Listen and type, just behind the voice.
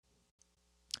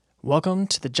Welcome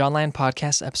to the John Lyon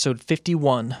Podcast, episode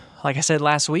 51. Like I said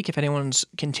last week, if anyone's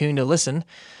continuing to listen,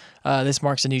 this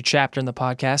marks a new chapter in the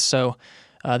podcast. So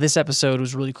this episode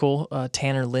was really cool.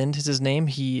 Tanner Lind is his name.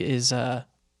 He is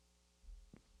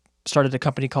started a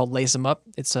company called Lace 'Em Up.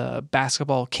 It's a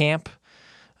basketball camp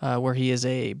where he is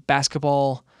a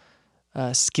basketball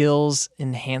skills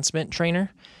enhancement trainer.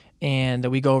 And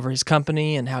we go over his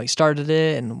company and how he started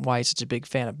it and why he's such a big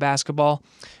fan of basketball.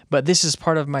 But this is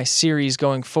part of my series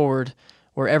going forward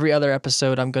where every other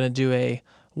episode I'm going to do a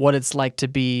what it's like to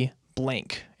be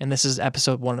blank. And this is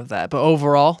episode 1 of that. But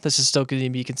overall, this is still going to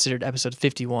be considered episode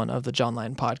 51 of the John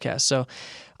Lyon Podcast. So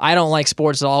I don't like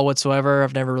sports at all whatsoever.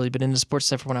 I've never really been into sports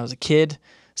except for when I was a kid.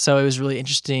 So it was really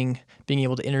interesting being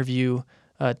able to interview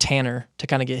Tanner to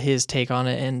kind of get his take on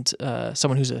it and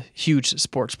someone who's a huge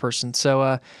sports person.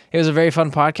 So it was a very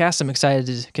fun podcast. I'm excited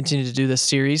to continue to do this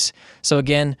series. So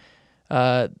again,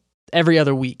 every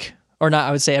other week, or not,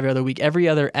 I would say every other week, every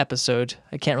other episode.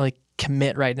 I can't really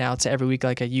commit right now to every week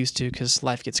like I used to because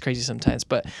life gets crazy sometimes,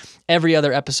 but every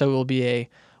other episode will be a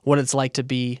what it's like to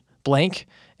be blank.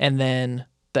 And then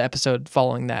the episode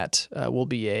following that will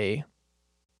be a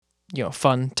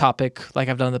fun topic like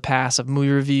I've done in the past of movie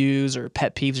reviews or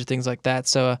pet peeves or things like that.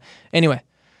 So anyway,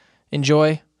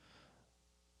 enjoy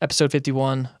episode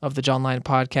 51 of the John Lyon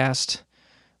Podcast,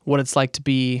 what it's like to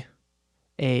be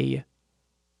a,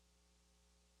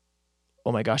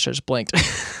 oh my gosh, I just blanked.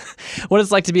 What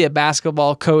it's like to be a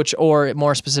basketball coach, or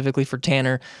more specifically for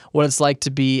Tanner, what it's like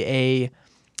to be a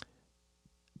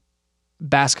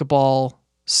basketball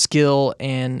skill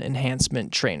and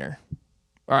enhancement trainer.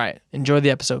 All right, enjoy the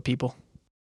episode, people.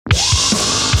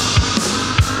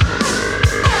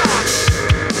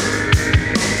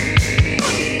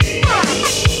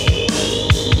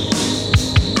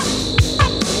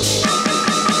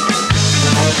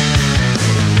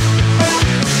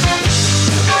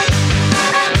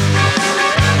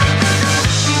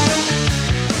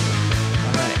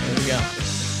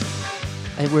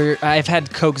 I've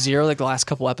had Coke Zero like the last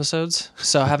couple episodes,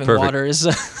 so having Perfect. Water is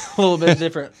a little bit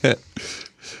different.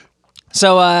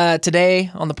 So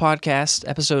today on the podcast,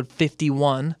 episode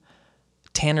 51,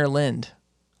 Tanner Lind.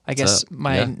 I guess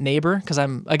my neighbor, because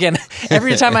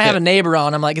every time I have a neighbor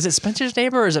on, I'm like, is it Spencer's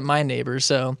neighbor or is it my neighbor?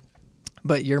 So,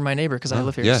 but you're my neighbor because I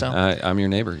live here. Yeah, so. I'm your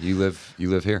neighbor. You live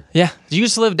here. Yeah. Do you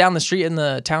used to live down the street in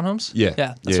the townhomes? Yeah.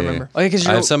 Yeah, that's what I remember. Okay, because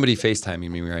I have somebody FaceTiming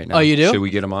me right now. Oh, you do? Should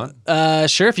we get him on?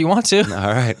 Sure, if you want to.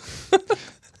 All right.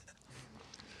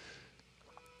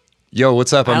 Yo,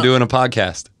 what's up? I'm doing a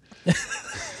podcast.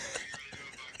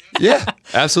 Yeah,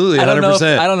 absolutely,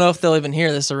 100%. I don't know if they'll even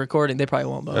hear this recording. They probably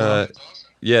won't. But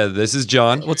yeah, this is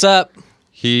John. What's up?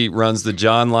 He runs the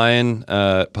John Lyon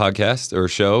podcast or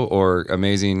show or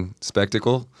amazing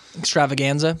spectacle.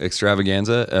 Extravaganza.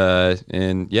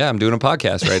 And yeah, I'm doing a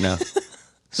podcast right now.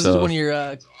 This is one of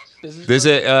your business This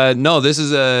is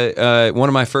one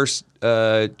of my first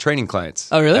training clients.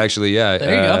 Oh, really? Actually, yeah.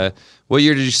 There you go. What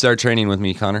year did you start training with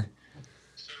me, Connor?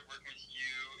 Started working with you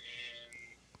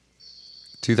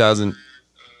in 2010.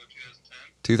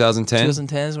 2010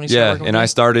 is when you started working with and me? I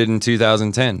started in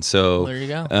 2010. So There you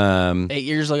go. 8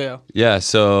 years ago. Yeah,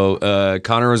 so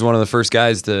Connor was one of the first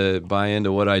guys to buy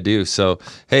into what I do. So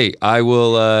hey, I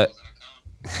will.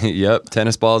 Yep,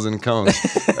 tennis balls and cones.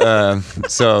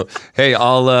 So hey,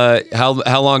 I'll.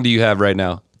 How long do you have right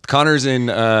now? Connor's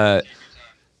what?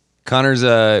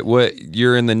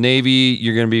 You're in the Navy.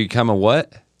 You're going to become a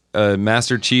what? A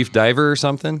Master Chief diver or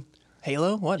something?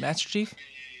 Halo? What? Master Chief?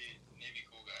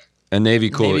 A Navy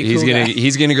cool.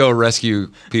 He's gonna go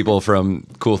rescue people from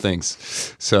cool things.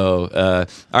 So all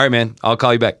right, man. I'll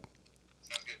call you back.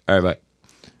 All right, bye.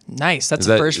 Nice. That's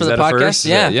the first for the podcast.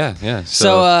 Yeah.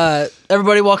 So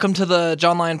everybody, welcome to the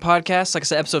John Lyon Podcast. Like I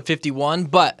said, episode 51.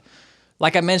 But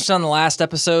like I mentioned on the last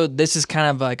episode, this is kind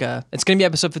of like it's going to be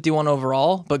episode 51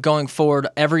 overall. But going forward,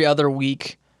 every other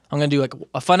week, I'm going to do like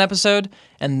a fun episode.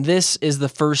 And this is the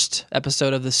first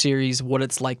episode of the series, What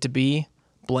It's Like to Be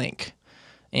Blank.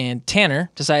 And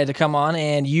Tanner decided to come on,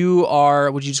 and you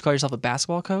are, would you just call yourself a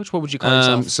basketball coach? What would you call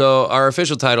yourself? So our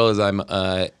official title is I'm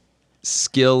a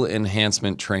skill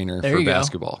enhancement trainer for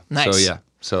basketball. Nice. So yeah.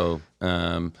 So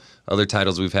other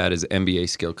titles we've had is NBA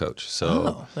skill coach.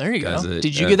 So there you go.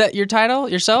 Did you get that your title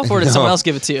yourself, or did someone else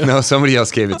give it to you? No, somebody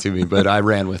else gave it to me, but I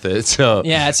ran with it. So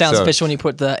yeah, it sounds official when you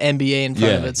put the NBA in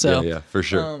front of it. So yeah, for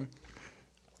sure.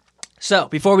 So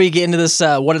before we get into this,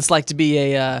 what it's like to be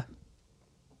a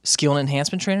skill and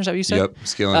enhancement trainer, is that what you said? Yep,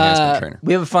 skill enhancement trainer.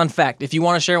 We have a fun fact. If you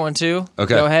want to share one too,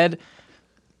 okay. Go ahead.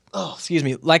 Oh, excuse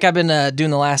me. Like I've been doing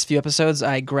the last few episodes,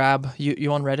 I grab,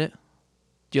 you on Reddit?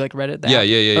 Do you like Reddit? The Yeah, app?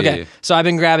 yeah. Okay, Yeah. so I've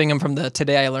been grabbing them from the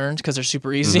Today I Learned because they're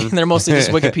super easy. They're mostly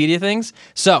just Wikipedia things.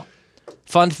 So,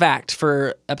 fun fact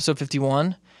for episode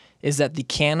 51 is that the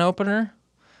can opener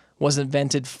was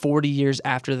invented 40 years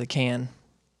after the can.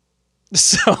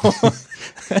 So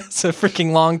it's a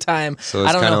freaking long time. So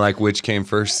it's kind of like which came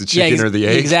first, the Yeah, chicken or the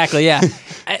egg? Exactly, yeah.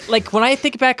 Like when I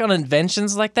think back on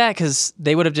inventions like that, because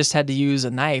they would have just had to use a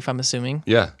knife, I'm assuming,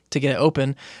 Yeah. to get it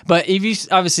open. But if you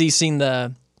obviously seen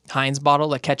the Heinz bottle,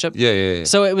 the ketchup. Yeah.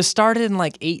 So it was started in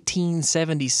like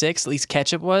 1876, at least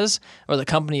ketchup was, or the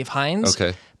company of Heinz.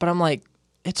 Okay. But I'm like,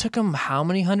 it took them how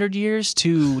many hundred years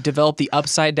to develop the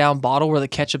upside down bottle where the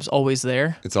ketchup's always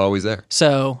there? It's always there.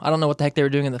 So I don't know what the heck they were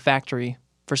doing in the factory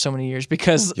for so many years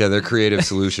because Yeah, their creative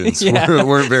solutions Yeah.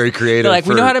 weren't very creative. they're like,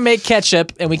 we know how to make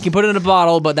ketchup and we can put it in a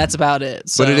bottle, but that's about it.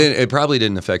 So, But it probably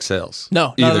didn't affect sales.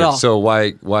 No, either. not at all. So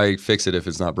why fix it if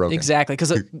it's not broken? Exactly.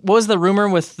 Because what was the rumor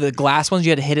with the glass ones?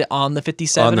 You had to hit it on the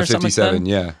 57 On the or something 57, like that?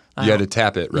 yeah. You had to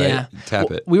tap it, right? Yeah.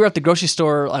 Tap it. We were at the grocery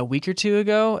store a week or two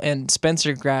ago, and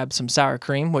Spencer grabbed some sour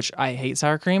cream, which I hate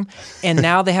sour cream. And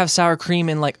now they have sour cream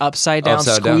in like upside down,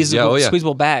 squeezable, Yeah, oh, yeah.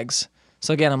 squeezable bags.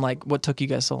 So again, I'm like, what took you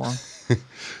guys so long?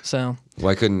 So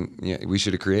Why couldn't we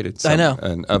should have created I know.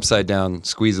 an upside down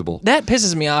squeezable. that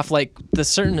pisses me off. Like the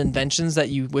certain inventions that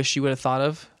you wish you would have thought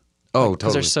of. Oh, Because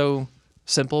totally. they're so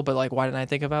simple, but like, why didn't I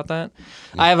think about that?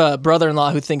 I have a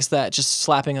brother-in-law who thinks that just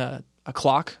slapping a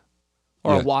clock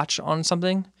or Yeah. a watch on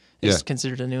something is Yeah.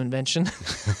 considered a new invention.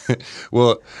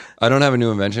 Well, I don't have a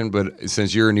new invention, but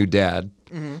since you're a new dad,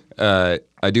 Mm-hmm.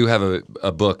 I do have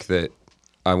a book that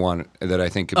I want that I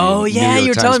think could be Oh, a yeah, New you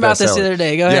York were telling me Times about this the bestseller. other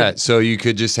day. Go Yeah, ahead. so you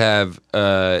could just have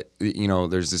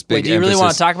there's this big Wait, do you really want to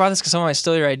emphasis- talk about this? Because some of might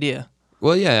steal your idea.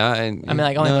 Well, yeah, I mean,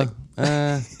 like, only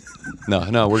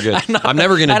no, we're good. I'm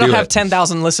never going to I do don't it. have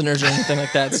 10,000 listeners or anything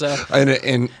like that. So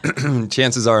and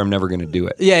chances are I'm never going to do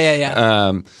it.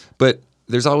 yeah. But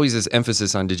there's always this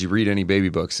emphasis on, did you read any baby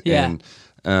books? Yeah.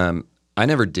 And I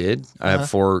never did. I have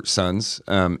 4 sons,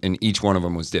 and each one of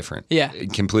them was different. Yeah.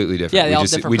 Completely different. Yeah, they all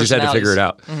different we just had to figure it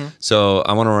out. personalities. So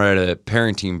I want to write a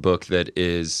parenting book that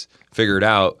is figured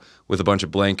out with a bunch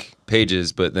of blank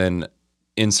pages, but then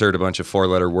insert a bunch of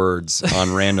 4-letter words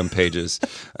on random pages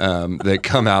that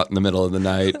come out in the middle of the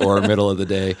night or middle of the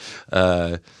day.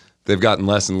 They've gotten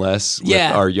less and less with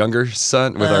our younger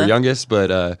son, with our youngest,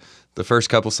 but the first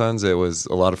couple sons, it was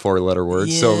a lot of 4-letter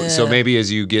words. Yeah. So maybe as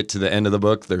you get to the end of the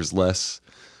book, there's less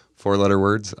 4-letter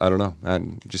words. I don't know.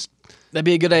 That'd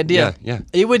be a good idea. Yeah.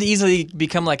 It would easily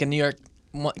become like a New York,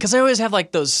 because they always have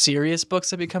like those serious books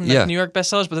that become like Yeah. New York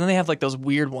bestsellers, but then they have like those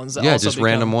weird ones that Yeah, also just become,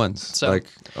 random ones. So, Like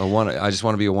I just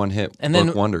want to be a one-hit and book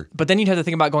then wonder. But then you'd have to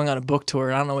think about going on a book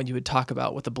tour. I don't know what you would talk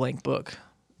about with a blank book.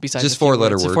 Besides Just a few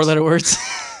 4-letter words. words. 4-letter words.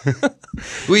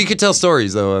 Well, you could tell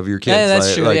stories though of your kids. Yeah,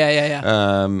 that's true.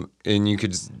 Yeah. And you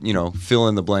could, fill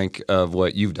in the blank of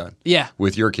what you've done. Yeah.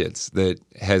 With your kids that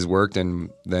has worked, and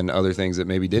then other things that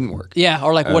maybe didn't work. Yeah,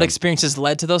 or like what experiences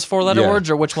led to those 4-letter yeah. words,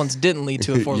 or which ones didn't lead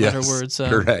to a 4-letter Yes, word. So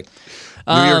correct.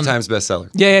 New York Times bestseller.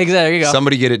 Yeah, exactly. There you go.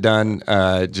 Somebody get it done.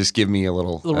 Just give me a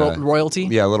little royalty.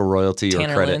 Yeah, a little royalty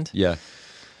Tanner or credit. Lind. Yeah.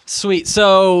 Sweet.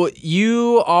 So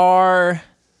you are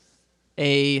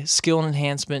a skill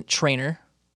enhancement trainer,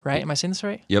 right? Am I saying this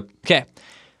right? Yep. Okay.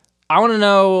 I want to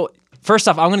know. First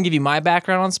off, I'm going to give you my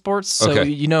background on sports, so Okay.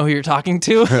 you know who you're talking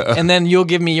to, and then you'll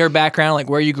give me your background, like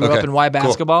where you grew up Okay, and why cool.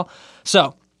 basketball.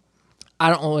 So,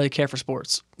 I don't really care for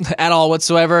sports at all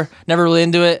whatsoever. Never really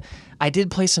into it. I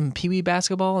did play some pee-wee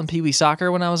basketball and pee-wee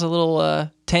soccer when I was a little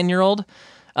 10-year-old.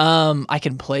 I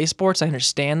can play sports, I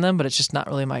understand them, but it's just not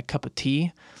really my cup of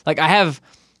tea. Like I have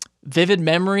vivid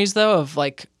memories though of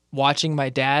like watching my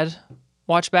dad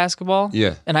watch basketball.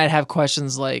 Yeah. And I'd have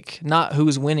questions like not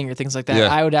who's winning or things like that. Yeah.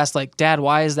 I would ask like, Dad,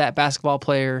 why is that basketball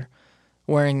player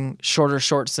wearing shorter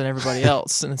shorts than everybody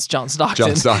else? And it's John Stockton.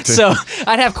 John Stockton. So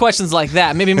I'd have questions like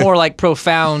that, maybe more like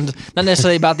profound, not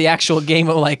necessarily about the actual game,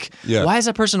 but like, Yeah. why is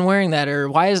that person wearing that? Or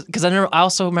why is, because I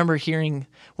also remember hearing,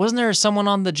 wasn't there someone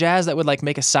on the Jazz that would like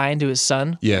make a sign to his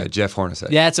son? Yeah, Jeff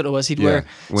Hornacek. Yeah, that's what it was. He'd Yeah. wear.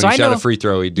 When so he I shot know a free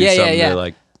throw, he'd do Yeah, something yeah. to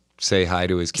like say hi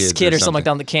to his kids kid or something like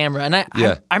that on the camera. And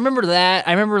Yeah. I remember that.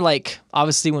 I remember like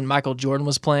obviously when Michael Jordan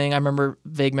was playing, I remember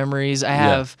vague memories. I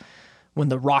have when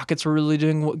the Rockets were really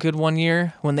doing good one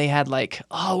year when they had like,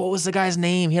 oh, what was the guy's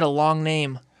name? He had a long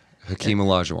name. Hakeem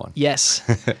Olajuwon. Yes.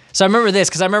 So I remember this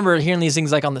because I remember hearing these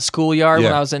things like on the schoolyard when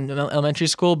Yeah. I was in elementary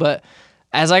school. But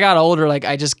as I got older, like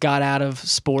I just got out of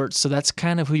sports. So that's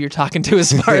kind of who you're talking to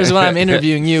as far as when I'm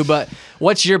interviewing you. But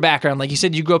what's your background? Like you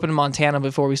said, you grew up in Montana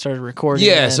before we started recording.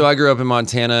 Yeah, and so I grew up in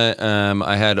Montana.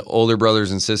 I had older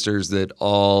brothers and sisters that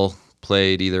all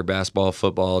played either basketball,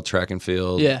 football, track and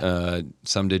field. Yeah.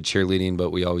 Some did cheerleading,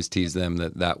 but we always teased them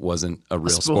that wasn't a real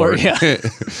sport, sport. yeah.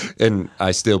 And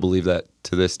I still believe that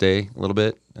to this day a little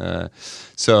bit.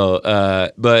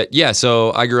 But yeah,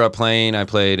 so I grew up playing. I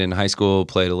played in high school,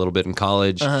 played a little bit in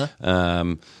college.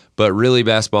 But really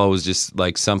basketball was just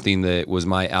like something that was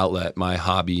my outlet, my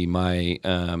hobby, my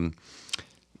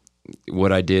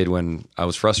what I did when I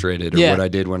was frustrated, or what I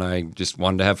did when I just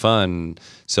wanted to have fun.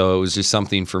 So it was just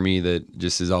something for me that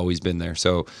just has always been there.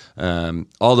 So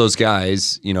all those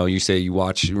guys, you say you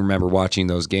remember watching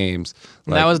those games.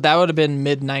 Like, that would have been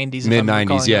mid-90s.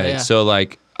 Mid-90s, yeah. So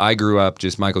like I grew up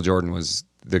just Michael Jordan was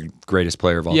the greatest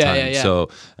player of all time.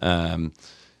 Yeah.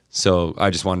 So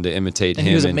I just wanted to imitate him.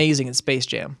 He was amazing in Space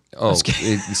Jam. Oh,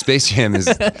 Space Jam is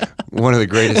one of the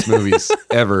greatest movies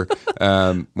ever.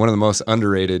 One of the most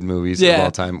underrated movies of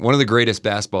all time. One of the greatest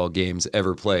basketball games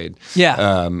ever played.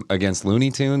 Yeah. Against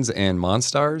Looney Tunes and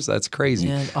Monstars. That's crazy.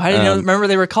 Yeah. I didn't remember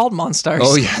they were called Monstars.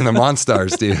 Oh, yeah, the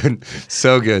Monstars, dude.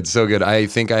 So good, so good. I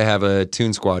think I have a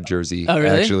Toon Squad jersey,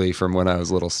 actually, from when I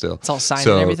was little still. It's all signed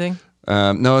and everything?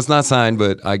 No, it's not signed,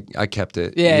 but I kept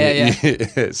it.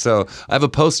 Yeah. So I have a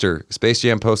poster, Space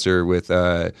Jam poster with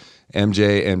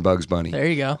MJ and Bugs Bunny. There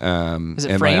you go. Is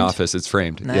it in framed? my office, it's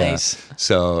framed. Nice. Yeah.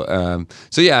 So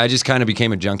yeah, I just kind of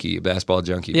became a basketball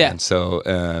junkie. Yeah. Man. So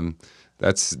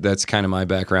that's kind of my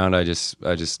background. I just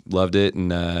loved it,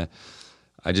 and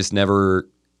I just never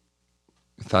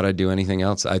thought I'd do anything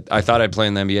else. I thought I'd play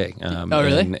in the NBA. Oh,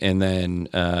 really? And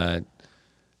then.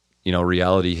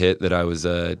 Reality hit that I was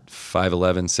a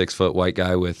 5'11", 6-foot white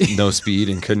guy with no speed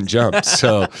and couldn't jump.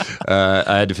 So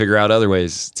I had to figure out other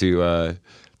ways to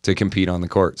compete on the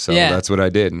court. So that's what I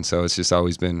did. And so it's just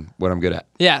always been what I'm good at.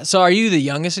 Yeah. So are you the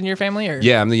youngest in your family? Or?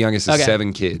 Yeah, I'm the youngest of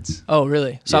 7 kids. Oh,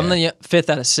 really? So I'm the 5th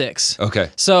out of 6. Okay.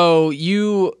 So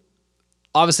you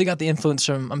obviously got the influence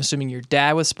from, I'm assuming, your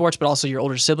dad with sports, but also your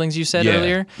older siblings, you said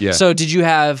earlier. Yeah. So did you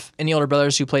have any older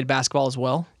brothers who played basketball as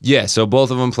well? Yeah, so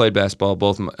both of them played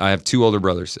basketball. I have 2 older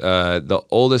brothers. The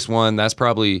oldest one, that's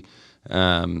probably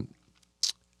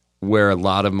where a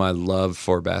lot of my love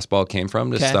for basketball came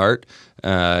from to start.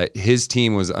 His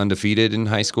team was undefeated in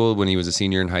high school. When he was a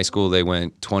senior in high school, they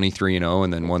went 23-0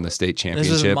 and then won the state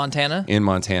championship. This was in Montana? In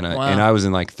Montana. Wow. And I was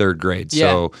in like 3rd grade. Yeah.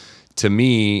 So to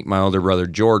me, my older brother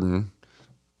Jordan,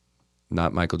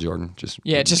 not Michael Jordan, just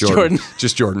Jordan.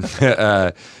 Just Jordan.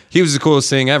 He was the coolest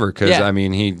thing ever because I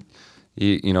mean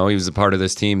he was a part of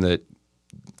this team that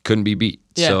couldn't be beat.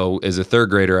 Yeah. So as a 3rd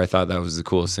grader, I thought that was the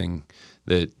coolest thing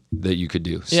that you could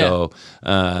do. Yeah. So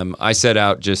I set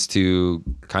out just to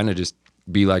kind of just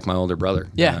be like my older brother.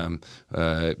 Yeah.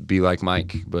 Be like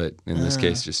Mike, but in this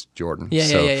case, just Jordan.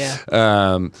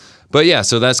 Yeah. But yeah,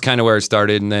 so that's kind of where it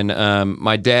started. And then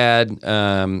my dad.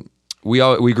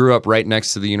 We grew up right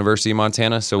next to the University of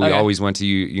Montana, so we always went to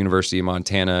University of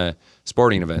Montana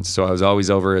sporting events. So I was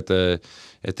always over at the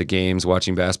games,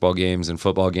 watching basketball games and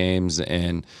football games,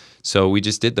 and so we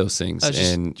just did those things,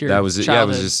 and that was it. Yeah, it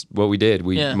was just what we did.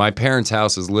 My parents'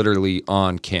 house is literally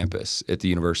on campus at the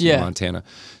University of Montana,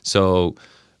 so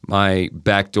my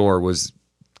back door was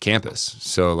campus.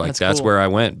 So like that's cool. where I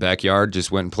went, backyard,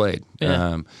 just went and played.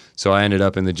 Yeah. So I ended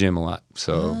up in the gym a lot.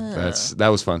 So that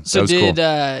was fun. So that was cool.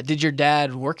 Did your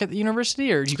dad work at the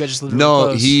university, or did you guys just live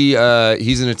really close?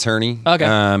 He's an attorney. Okay.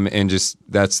 And just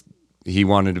he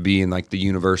wanted to be in like the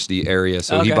university area.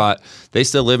 So they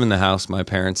still live in the house, my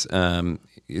parents.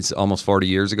 It's almost 50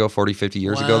 years ago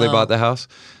they bought the house.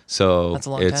 So that's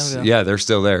a long time ago. Yeah, they're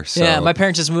still there. So. Yeah, my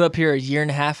parents just moved up here a year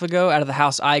and a half ago out of the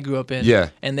house I grew up in. Yeah.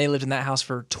 And they lived in that house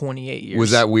for 28 years.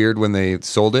 Was that weird when they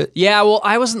sold it? Yeah, well,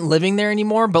 I wasn't living there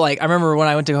anymore, but like I remember when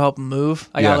I went to go help them move,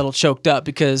 I got a little choked up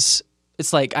because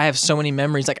it's like I have so many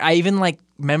memories. Like I even like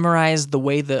memorized the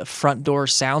way the front door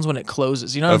sounds when it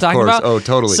closes. You know what I'm talking about? Oh,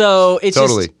 totally. So it's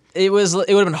it would have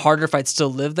been harder if I'd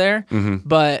still lived there,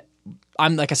 but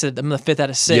like I said, I'm the 5th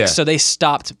out of 6, Yeah. so they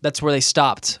stopped. That's where they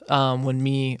stopped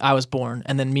when I was born,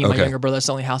 and then me and my younger brother. That's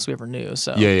the only house we ever knew.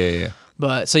 So Yeah.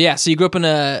 But so you grew up in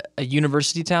a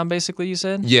university town, basically. You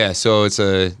said. Yeah, so it's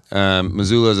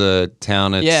Missoula's a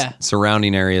town. Its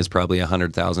surrounding area is probably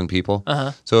 100,000 people.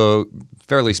 So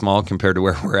fairly small compared to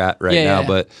where we're at right now.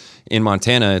 But in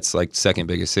Montana, it's like 2nd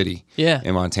biggest city.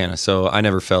 In Montana, so I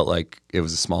never felt like it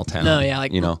was a small town. No,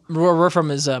 like where we're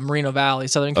from is Moreno Valley,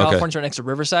 Southern California, right next to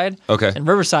Riverside. Okay. And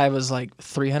Riverside was like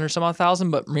 300 some odd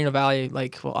thousand, but Moreno Valley,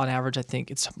 on average, I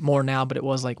think it's more now, but it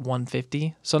was like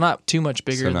 150. So not too much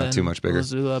bigger.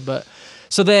 Missoula, but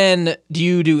so then, do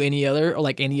you do any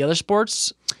other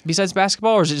sports besides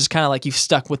basketball, or is it just kind of like you've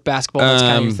stuck with basketball? That's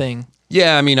kind of your thing.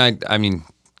 Yeah, I mean,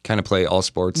 kind of play all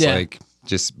sports, like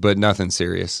but nothing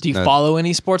serious. Do you follow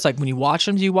any sports? Like when you watch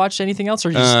them, do you watch anything else,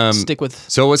 or do you just stick with?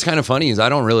 So what's kind of funny is I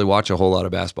don't really watch a whole lot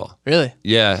of basketball. Really?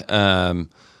 Yeah.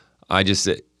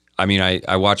 I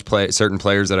watch certain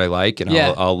players that I like, and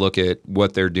I'll look at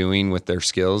what they're doing with their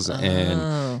skills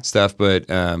and stuff. But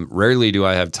rarely do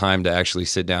I have time to actually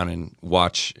sit down and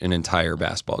watch an entire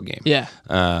basketball game. Yeah.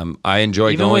 I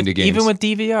enjoy going to games. Even with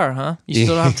DVR, huh? You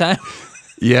still don't have time?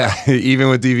 Yeah, even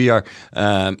with DVR.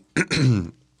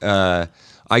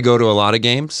 I go to a lot of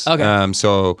games. Okay.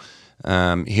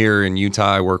 Here in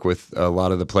Utah, I work with a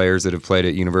lot of the players that have played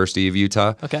at University of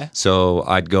Utah. Okay. So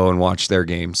I'd go and watch their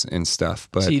games and stuff.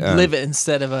 But so you live it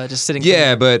instead of just sitting.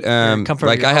 Yeah, but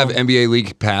like I have NBA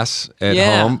League Pass at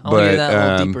home, I wanna hear that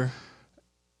a little deeper.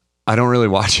 I don't really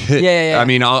watch it. Yeah. I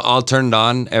mean, I'll turn it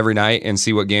on every night and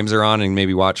see what games are on and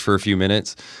maybe watch for a few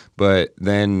minutes, but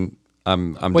then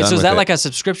I'm done Wait, so is that with like a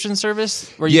subscription service?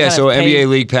 Where yeah, so pay? NBA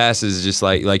League Pass is just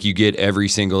like you get every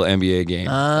single NBA game,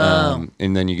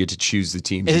 and then you get to choose the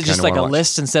teams. Is you it just like a watch.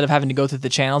 list instead of having to go through the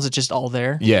channels? It's just all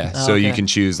there? Yeah, so you can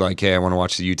choose like, hey, I want to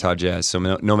watch the Utah Jazz. So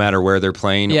no matter where they're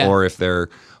playing or if they're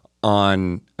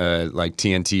on like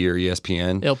TNT or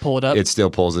ESPN, it'll pull it up. It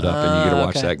still pulls it up, and you get to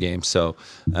watch that game. So,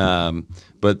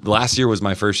 but last year was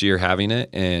my first year having it,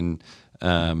 and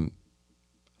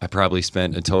I probably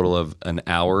spent a total of an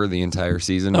hour the entire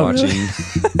season watching.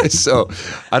 Really? So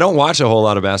I don't watch a whole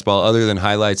lot of basketball other than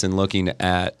highlights and looking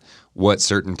at what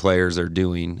certain players are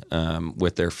doing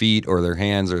with their feet or their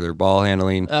hands or their ball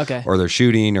handling or their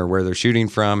shooting or where they're shooting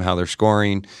from, how they're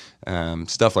scoring,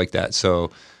 stuff like that. So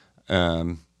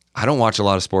I don't watch a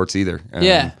lot of sports either.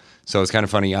 So it's kind of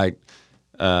funny. One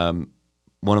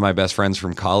of my best friends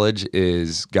from college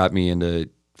got me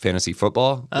into fantasy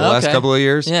football the last couple of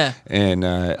years. Yeah. And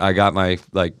I got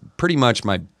pretty much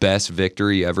my best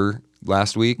victory ever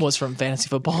last week. Was from fantasy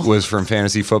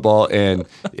football. And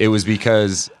it was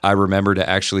because I remember to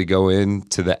actually go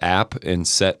into the app and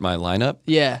set my lineup.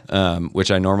 Yeah. Which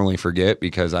I normally forget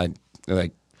because I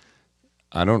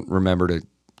don't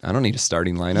need a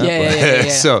starting lineup.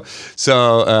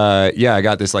 Yeah. I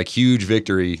got this huge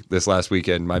victory this last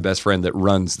weekend. My best friend that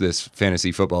runs this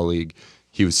fantasy football league,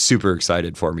 he was super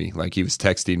excited for me. Like, he was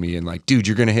texting me and like, dude,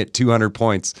 you're going to hit 200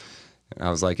 points. And I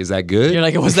was like, is that good? You're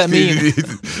like, what's that mean?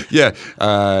 Yeah.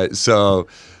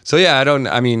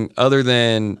 Other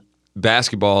than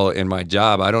basketball and my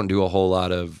job, I don't do a whole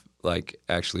lot of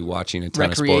actually watching a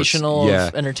ton of sports. Recreational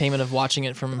entertainment of watching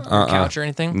it from your couch or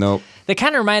anything? Nope. They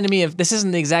kind of reminded me of, this isn't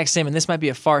the exact same, and this might be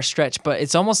a far stretch, but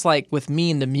it's almost like with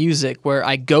me into music, where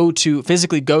I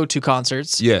physically go to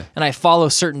concerts, and I follow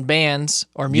certain bands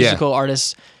or musical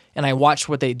artists, and I watch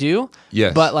what they do.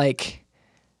 Yes. But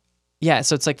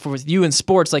so it's like for with you in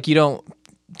sports, you don't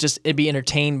just be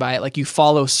entertained by it. You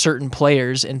follow certain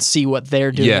players and see what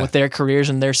they're doing with their careers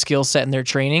and their skill set and their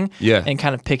training, and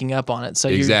kind of picking up on it. So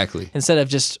exactly, instead of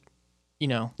just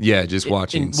just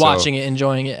watching it,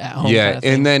 enjoying it at home. Yeah,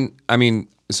 and then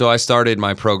so I started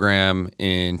my program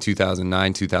in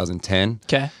 2009, 2010.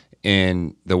 Okay.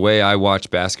 And the way I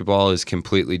watch basketball is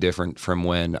completely different from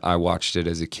when I watched it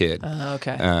as a kid.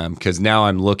 Okay. Because now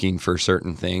I'm looking for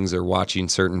certain things or watching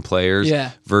certain players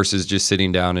versus just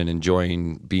sitting down and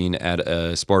enjoying being at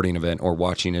a sporting event or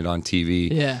watching it on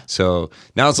TV. Yeah. So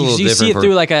now it's a little different. You see it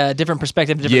through a different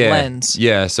perspective, a different lens.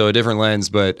 Yeah, so a different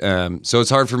lens. But so it's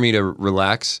hard for me to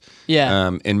relax.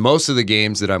 Yeah. And most of the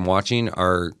games that I'm watching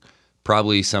are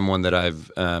probably someone that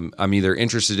I'm either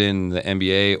interested in the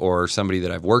NBA or somebody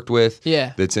that I've worked with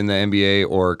that's in the NBA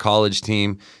or college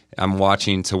team. I'm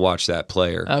watching to watch that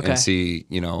player and see,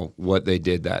 what they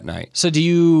did that night. So do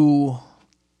you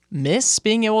miss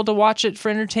being able to watch it for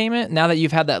entertainment now that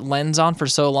you've had that lens on for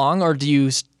so long? Or do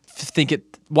you think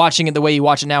watching it the way you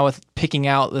watch it now with picking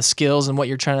out the skills and what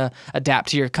you're trying to adapt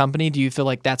to your company, do you feel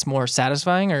like that's more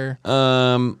satisfying or?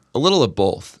 A little of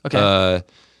both. Okay.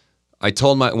 I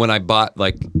told when I bought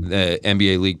the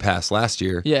NBA League Pass last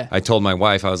year, I told my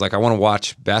wife, I was like, I want to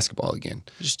watch basketball again.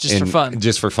 Just for fun.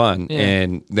 Just for fun. Yeah.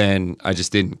 And then I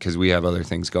just didn't because we have other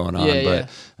things going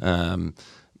on.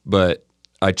 But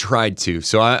I tried to.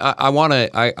 So I want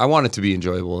it to be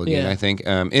enjoyable again, I think.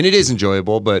 And it is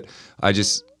enjoyable, but I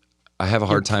have a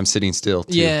hard time sitting still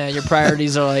too. Yeah, your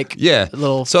priorities are a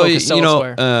little focused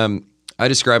elsewhere. I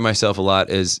describe myself a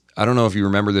lot as, I don't know if you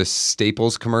remember this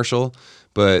Staples commercial,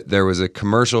 but there was a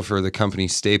commercial for the company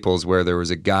Staples where there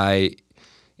was a guy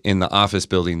in the office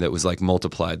building that was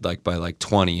multiplied by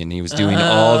 20, and he was doing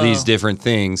all these different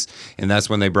things, and that's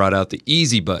when they brought out the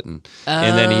easy button.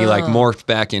 And then he morphed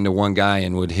back into one guy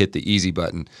and would hit the easy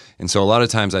button. And so a lot of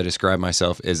times I describe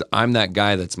myself as I'm that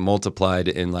guy that's multiplied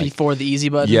in before the easy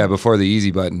button? Yeah, before the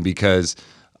easy button, because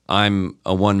I'm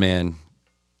a one-man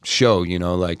show,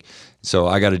 like, so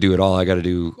I got to do it all. I got to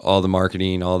do all the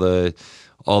marketing, all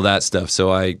that stuff.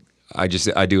 So I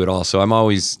do it all. So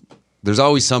there's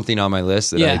always something on my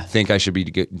list that I think I should be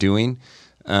doing.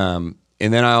 And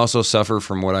then I also suffer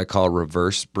from what I call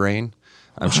reverse brain.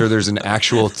 I'm sure there's an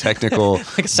actual technical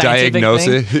like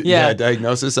diagnosis.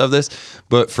 Diagnosis of this.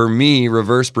 But for me,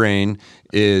 reverse brain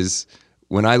is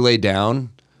when I lay down,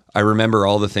 I remember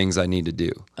all the things I need to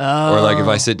do. Oh. Or like if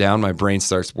I sit down, my brain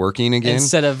starts working again.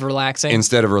 Instead of relaxing.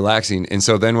 And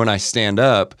so then when I stand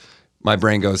up, my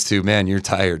brain goes to, man, you're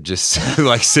tired. Just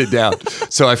like sit down.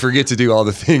 So I forget to do all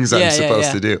the things I'm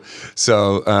supposed to do.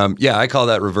 So I call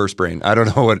that reverse brain. I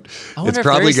don't know what. It's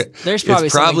probably there's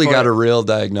probably got a real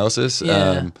diagnosis.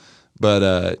 Yeah.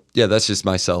 But that's just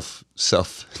my self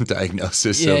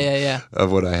diagnosis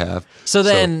of what I have. So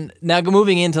then now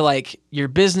moving into like your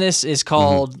business is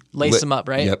called Lace Them Up,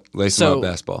 right? Yep, Lace Them Up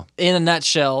Basketball. In a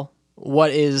nutshell, what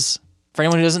is, for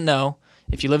anyone who doesn't know,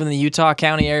 if you live in the Utah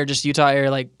County area, just Utah area,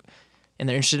 like, and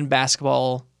they're interested in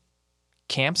basketball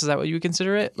camps, is that what you would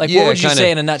consider it? Like, what would you say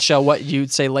in a nutshell, what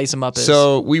you'd say Lace Them Up is?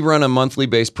 So we run a monthly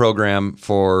based program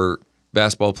for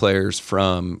basketball players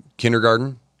from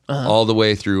kindergarten all the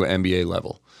way through NBA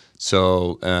level.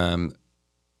 So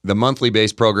the monthly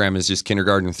based program is just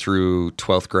kindergarten through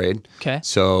 12th grade. Okay.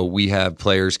 So we have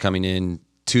players coming in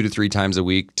 2 to 3 times a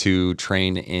week to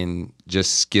train in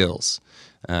just skills.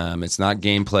 It's not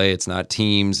gameplay, it's not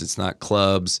teams, it's not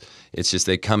clubs. It's just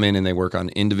they come in and they work on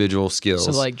individual skills.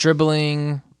 So like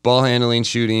dribbling, ball handling,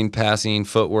 shooting, passing,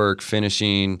 footwork,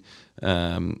 finishing,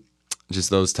 just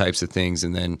those types of things.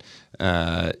 And then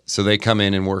so they come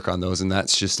in and work on those, and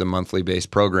that's just a monthly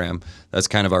based program. That's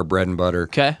kind of our bread and butter.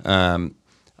 Okay.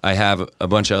 I have a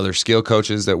bunch of other skill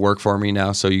coaches that work for me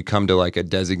now. So you come to like a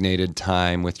designated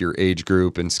time with your age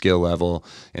group and skill level,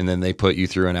 and then they put you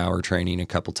through an hour training a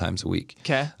couple times a week.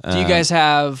 Okay. Do you guys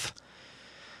have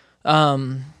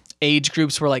age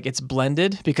groups where like it's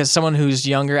blended? Because someone who's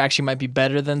younger actually might be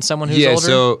better than someone who's older?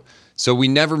 Yeah, so we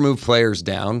never move players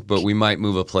down, but we might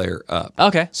move a player up.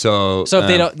 Okay. So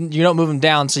if you don't move them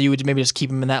down, so you would maybe just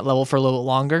keep them in that level for a little bit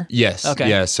longer? Yes. Okay.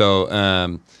 Yeah. So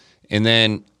and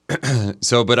then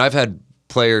but I've had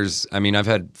players, I've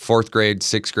had 4th grade,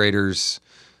 6th graders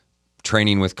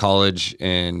training with college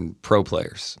and pro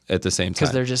players at the same time.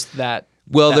 Because they're just that.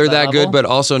 Well, they're that level? good, but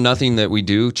also nothing that we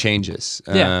do changes.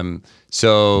 Yeah.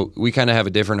 So we kind of have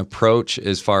a different approach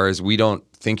as far as we don't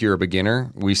think you're a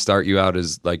beginner. We start you out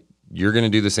as like, you're going to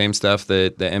do the same stuff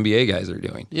that the NBA guys are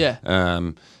doing. Yeah.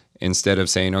 Instead of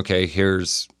saying, okay,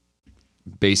 here's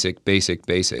basic.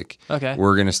 Okay.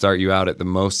 We're going to start you out at the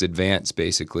most advanced,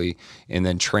 basically, and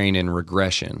then train in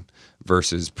regression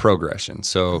versus progression.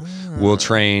 So we'll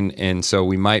train, and so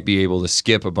we might be able to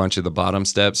skip a bunch of the bottom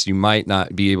steps. You might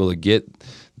not be able to get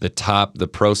the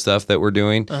pro stuff that we're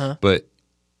doing, but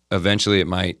eventually it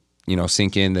might,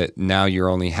 sink in that now you're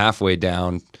only halfway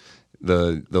down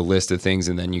the list of things,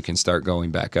 and then you can start going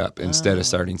back up instead of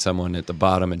starting someone at the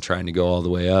bottom and trying to go all the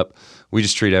way up. We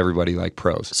just treat everybody like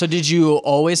pros. So did you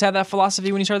always have that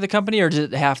philosophy when you started the company, or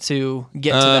did it have to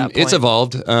get to that point? It's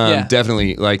evolved.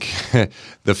 Definitely. Like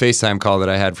the FaceTime call that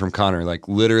I had from Connor, like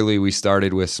literally we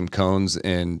started with some cones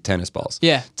and tennis balls.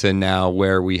 Yeah. To now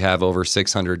where we have over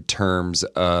 600 terms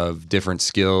of different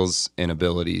skills and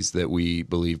abilities that we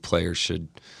believe players should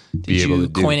be able to do.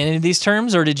 Did you coin any of these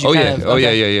terms, or did you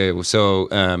Yeah.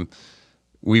 So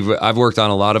I've worked on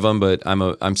a lot of them, but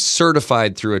I'm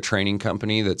certified through a training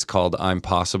company that's called I'm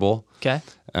Possible. Okay.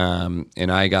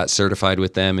 And I got certified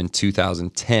with them in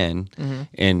 2010,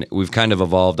 and we've kind of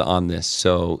evolved on this.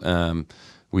 So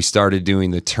we started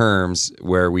doing the terms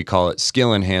where we call it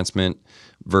skill enhancement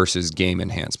versus game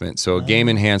enhancement. So game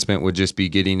enhancement would just be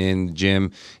getting in the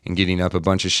gym and getting up a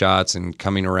bunch of shots and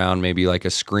coming around maybe like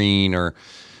a screen or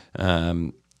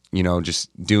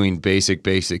just doing basic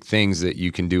things that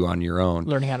you can do on your own.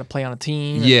 Learning how to play on a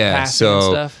team. Yeah. And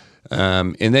stuff.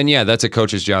 And then, that's a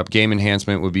coach's job. Game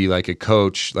enhancement would be like a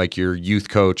coach, like your youth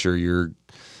coach or your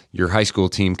high school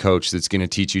team coach that's going to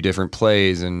teach you different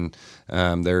plays and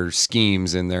their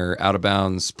schemes and their out of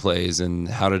bounds plays and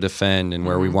how to defend and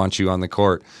where we want you on the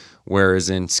court. Whereas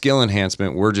in skill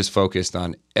enhancement, we're just focused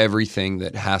on everything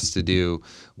that has to do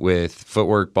with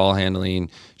footwork, ball handling,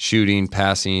 shooting,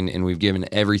 passing, and we've given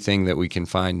everything that we can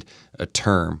find a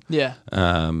term. Yeah.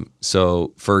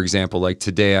 So, for example, like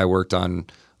today I worked on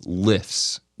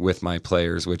lifts with my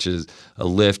players, which is a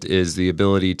lift is the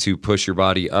ability to push your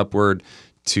body upward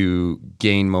to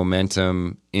gain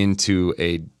momentum into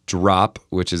a drop,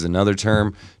 which is another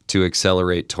term, to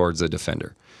accelerate towards a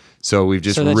defender. So we've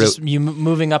just just you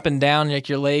moving up and down like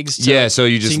your legs. So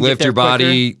you just lift your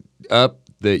body up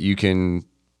that you can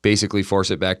basically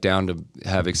force it back down to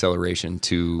have acceleration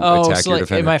to attack your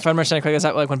defender. If I'm understanding correctly, is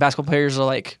that like when basketball players are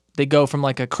like they go from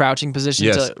like a crouching position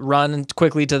Yes. to run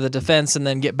quickly to the defense and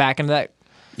then get back into that?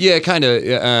 Yeah, kind of.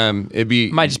 It'd be.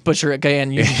 Might just butcher it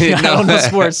again. I don't know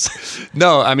sports.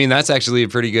 No, I mean that's actually a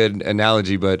pretty good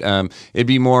analogy, but it'd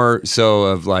be more so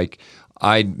of like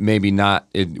I'd maybe not.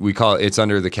 We call it. It's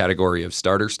under the category of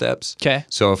starter steps. Okay.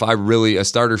 So if a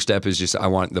starter step is just I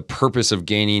want the purpose of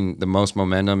gaining the most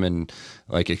momentum and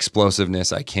like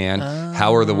explosiveness I can.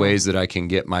 How are the ways that I can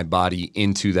get my body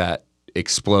into that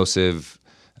explosive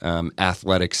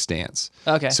athletic stance?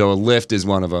 Okay. So a lift is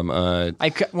one of them.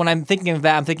 When I'm thinking of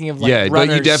that, I'm thinking of like yeah, runners.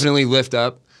 but you definitely lift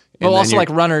up. But and then also you're- like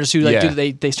runners who like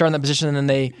Yeah. they start in that position and then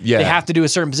they Yeah. have to do a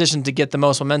certain position to get the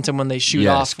most momentum when they shoot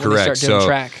off when they start doing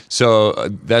track. So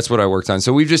that's what I worked on.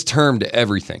 So we've just termed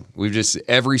everything. We've just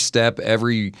every step,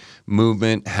 every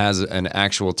movement has an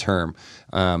actual term,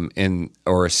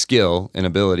 or a skill, an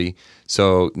ability.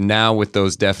 So now with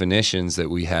those definitions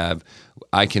that we have,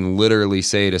 I can literally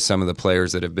say to some of the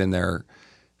players that have been there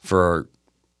for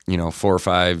 4 or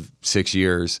 5, 6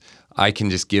 years, I can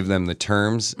just give them the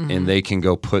terms and they can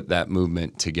go put that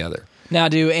movement together. Now,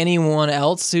 do anyone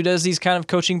else who does these kind of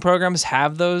coaching programs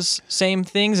have those same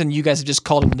things? And you guys have just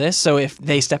called them this. So if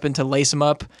they step into lace them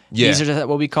up, these are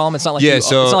what we call them. It's not like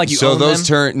it's not like you own those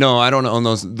them. No, I don't own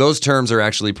those. Those terms are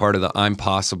actually part of the I'm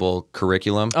Possible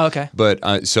curriculum. Oh, okay.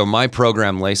 But so my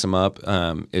program, Lace 'em Up,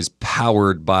 is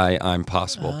powered by I'm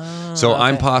Possible. So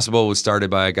I'm Possible was started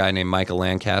by a guy named Michael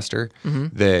Lancaster.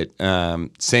 That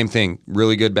same thing,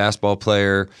 really good basketball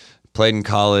player. Played in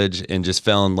college and just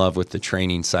fell in love with the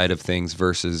training side of things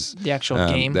versus The actual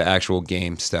game. the actual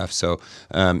game stuff. So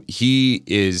he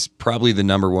is probably the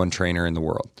number one trainer in the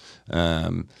world.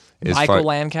 Michael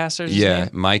Lancaster. Yeah,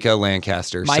 Micah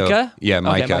Lancaster. Micah? So, yeah,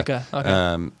 Okay, Micah.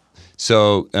 Micah.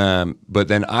 Okay. But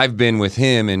then I've been with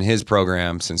him in his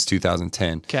program since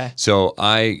 2010. Okay. So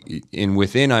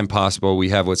within I'm Possible, we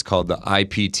have what's called the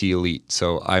IPT Elite.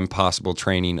 So I'm Possible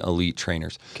Training Elite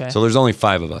Trainers. Okay. So there's only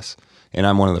 5 of us. And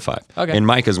I'm one of the 5. Okay. And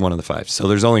Micah's one of the 5. So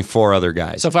there's only 4 other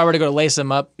guys. So if I were to go to lace him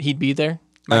up, he'd be there?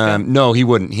 Micah? No, he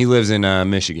wouldn't. He lives in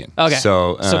Michigan. Okay.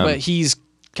 So but he's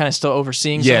kind of still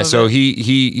overseeing some yeah, of so it?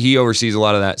 he oversees a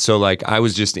lot of that. So like I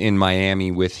was just in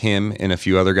Miami with him and a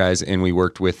few other guys, and we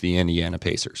worked with the Indiana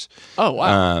Pacers. Oh,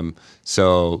 wow.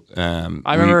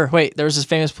 I remember, there was this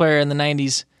famous player in the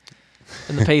 90s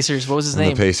in the Pacers. What was his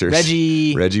name? The Pacers.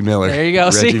 Reggie Miller. There you go.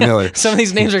 Reggie See? Miller. Some of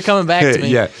these names are coming back to me.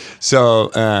 Yeah.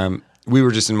 So we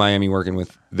were just in Miami working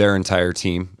with their entire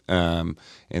team. And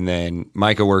then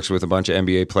Micah works with a bunch of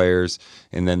NBA players.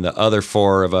 And then the other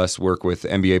 4 of us work with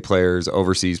NBA players,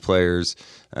 overseas players,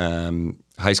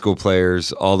 high school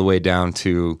players, all the way down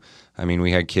to,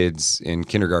 we had kids in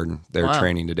kindergarten that are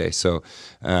training today. So,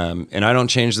 and we don't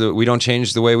change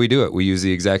the way we do it. We use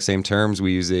the exact same terms.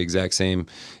 We use the exact same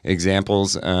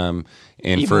examples.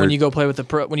 And Even when you go play with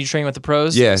when you train with the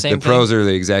pros, yeah, same the pros are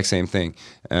the exact same thing.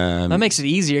 That makes it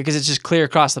easier because it's just clear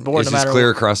across the board. It's just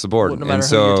clear across the board, no matter and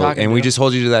who you're so talking and to. we just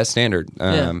hold you to that standard.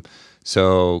 Yeah.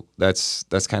 So that's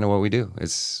kind of what we do.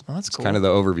 It's that's cool. kind of the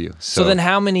overview. So then,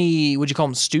 how many would you call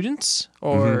them students,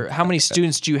 or how many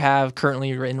students do you have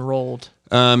currently enrolled?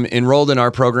 Enrolled in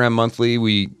our program monthly,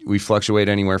 we fluctuate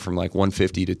anywhere from like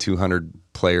 150 to 200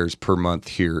 players per month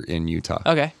here in Utah.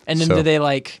 Okay, and then do they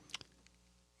like,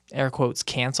 air quotes,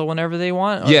 cancel whenever they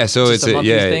want? Yeah, so it's a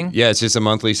monthly thing? Yeah, it's just a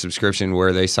monthly subscription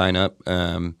where they sign up.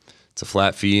 It's a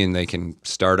flat fee, and they can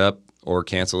start up or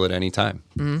cancel at any time.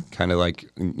 Mm-hmm. Kind of like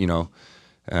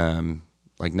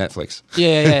like Netflix.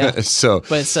 Yeah. So,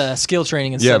 but it's skill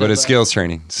training instead. Yeah, but it's skills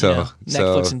training. So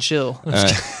Netflix and chill.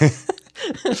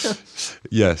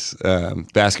 Yes,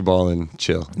 basketball and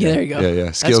chill. Yeah, there you go.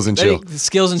 Yeah. Skills and chill.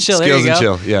 Skills and chill. There Skills you and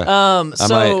go. chill.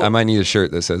 Yeah. I might need a shirt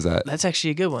that says that. That's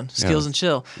actually a good one. Skills and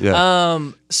chill.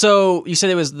 Yeah. So you said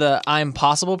it was the I'm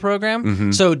Possible program.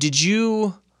 Mm-hmm. So did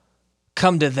you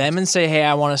come to them and say, "Hey,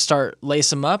 I want to start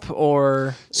Lace 'em Up,"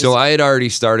 or? So I had already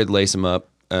started Lace 'em Up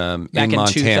in Montana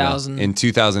 2000? in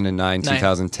 2009,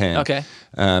 2010. Okay.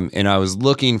 And I was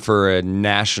looking for a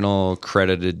national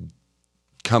credited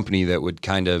company that would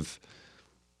kind of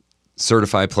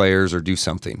certify players or do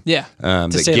something. Yeah.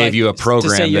 That gave you a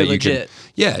program to say you're that you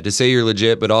legit. to say you're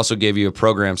legit, but also gave you a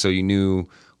program so you knew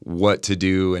what to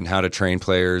do and how to train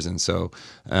players. And so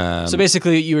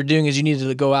Basically what you were doing is you needed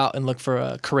to go out and look for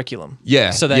a curriculum.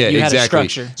 Yeah. So that you had a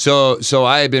structure. So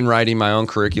I had been writing my own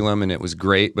curriculum and it was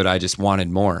great, but I just wanted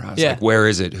more. I was like, where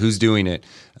is it? Who's doing it?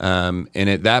 And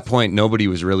at that point, nobody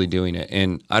was really doing it.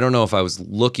 And I don't know if I was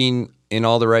looking in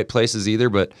all the right places either,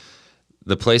 but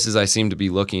the places I seemed to be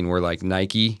looking were like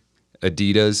Nike,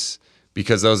 Adidas,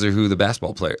 because those are who the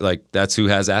basketball player, like that's who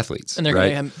has athletes. And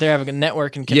right? they're having a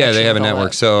network and Yeah, they connection have a with all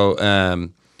network.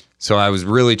 that. So I was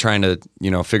really trying to,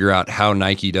 figure out how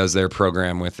Nike does their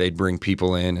program with they'd bring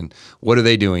people in and what are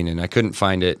they doing? And I couldn't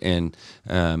find it. And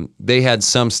they had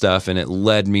some stuff and it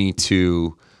led me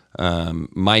to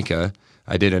Micah.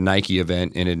 I did a Nike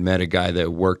event and had met a guy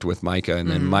that worked with Micah.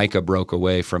 And then Micah broke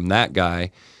away from that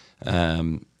guy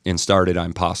and started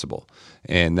I'm Possible.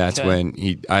 And that's when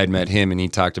I had met him and he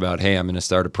talked about, hey, I'm going to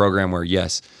start a program where,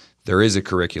 yes, there is a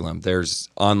curriculum. There's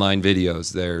online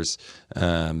videos. There's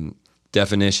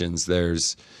definitions,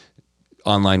 there's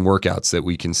online workouts that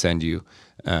we can send you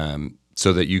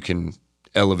so that you can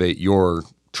elevate your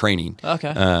training.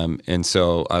 Okay. And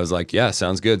so I was like, yeah,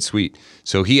 sounds good, sweet.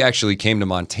 So he actually came to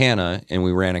Montana and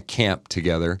we ran a camp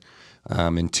together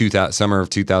in summer of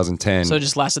 2010. So it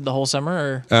just lasted the whole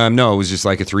summer? Or? No, it was just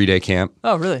like a 3-day camp.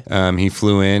 Oh, really? He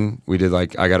flew in. We did I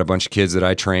got a bunch of kids that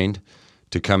I trained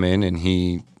to come in and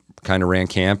he kind of ran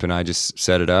camp and I just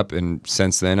set it up. And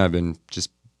since then I've been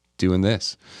just doing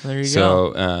this. There you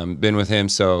go. So, been with him.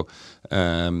 So,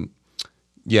 the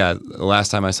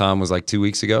last time I saw him was like 2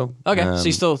 weeks ago. Okay. So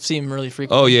you still see him really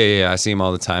frequently? Oh, yeah. I see him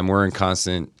all the time. We're in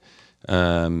constant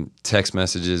text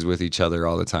messages with each other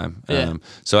all the time. Yeah.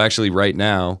 So actually right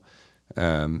now,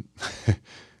 kind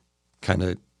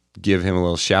of give him a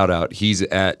little shout out. He's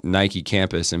at Nike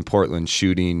campus in Portland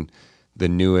shooting the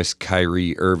newest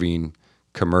Kyrie Irving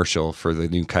commercial for the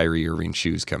new Kyrie Irving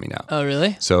shoes coming out. Oh,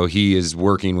 really? So he is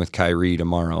working with Kyrie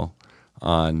tomorrow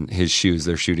on his shoes.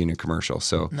 They're shooting a commercial.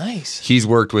 So nice. He's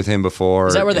worked with him before.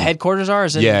 Is that where the headquarters are?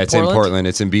 It's in Portland.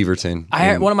 It's in Beaverton. I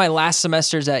heard one of my last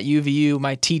semesters at UVU,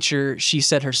 my teacher, she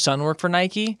said her son worked for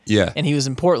Nike. Yeah. And he was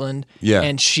in Portland. Yeah.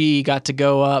 And she got to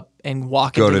go up and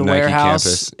walk into the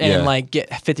warehouse campus. and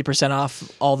get 50%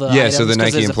 off all the items. So the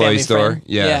Nike employee store. Friend.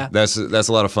 Yeah. That's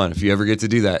a lot of fun. If you ever get to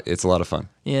do that, it's a lot of fun.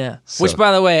 Yeah. So. Which,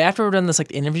 by the way, after we're done this the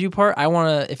interview part, I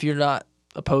want to, if you're not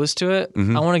opposed to it,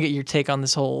 I want to get your take on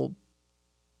this whole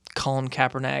Colin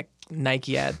Kaepernick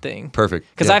Nike ad thing. Perfect.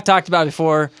 Because I've talked about it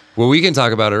before. Well, we can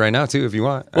talk about it right now too if you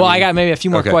want. I got maybe a few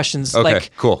more questions. Okay,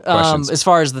 cool. Questions. As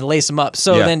far as the lace them up.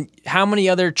 So then how many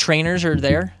other trainers are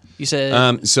there? You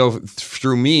said so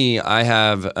through me, I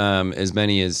have as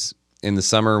many as in the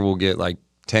summer we'll get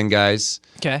 10 guys.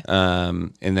 Okay.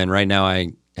 And then right now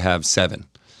I have 7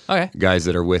 guys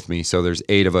that are with me. So there's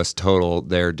 8 of us total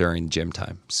there during gym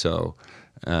time. So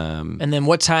and then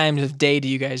what time of day do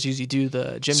you guys usually do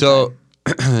the gym time? So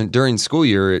during school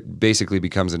year, it basically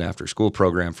becomes an after-school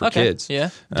program for kids.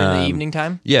 Yeah, during the evening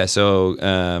time? Yeah,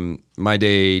 so my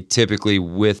day typically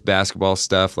with basketball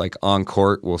stuff, on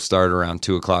court, will start around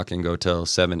 2 o'clock and go till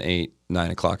 7, 8,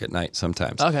 9 o'clock at night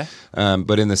sometimes. Okay.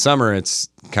 But in the summer, it's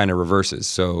kind of reverses.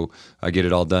 So I get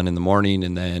it all done in the morning,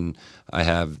 and then I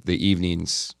have the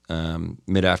evenings,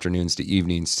 mid-afternoons to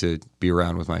evenings to be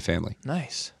around with my family.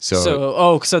 Nice.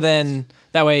 So then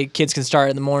that way kids can start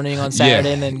in the morning on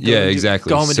Saturday and then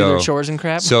go home and do their chores and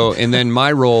crap. So, and then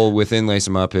my role within Lace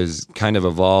 'em Up has kind of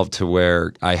evolved to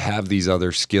where I have these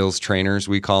other skills trainers,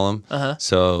 we call them. Uh-huh.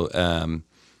 So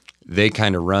they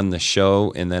kind of run the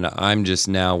show, and then I'm just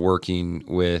now working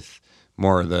with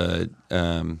more of the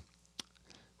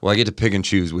I get to pick and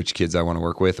choose which kids I want to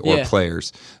work with or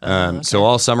players. So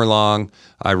all summer long,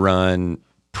 I run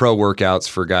pro workouts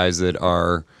for guys that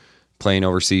are playing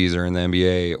overseas or in the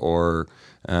NBA or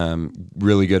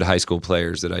really good high school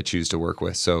players that I choose to work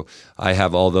with. So I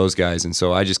have all those guys, and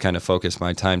so I just kind of focus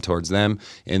my time towards them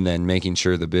and then making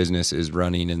sure the business is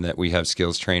running and that we have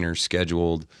skills trainers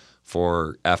scheduled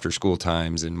for after school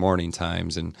times and morning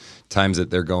times and times that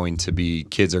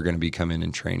kids are going to be coming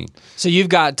and training. So you've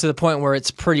got to the point where it's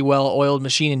pretty well oiled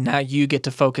machine, and now you get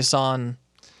to focus on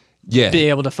be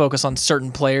able to focus on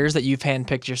certain players that you've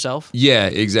handpicked yourself. Yeah,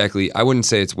 exactly. I wouldn't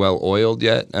say it's well oiled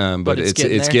yet, but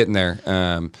it's getting there.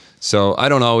 So I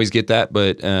don't always get that,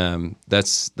 but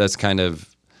that's kind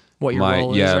of what your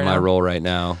role is right my now. Role right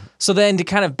now. So then to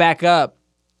kind of back up,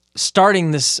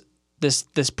 starting this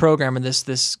program and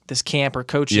this camp or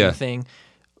coaching thing,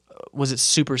 was it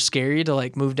super scary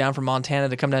to move down from Montana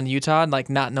to come down to Utah and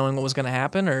not knowing what was going to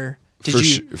happen, or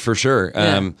for sure?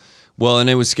 Yeah. Well, and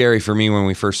it was scary for me when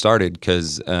we first started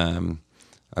because I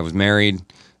was married.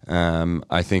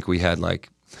 I think we had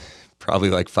probably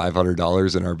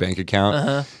 $500 in our bank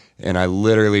account, and I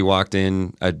literally walked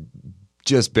in. I'd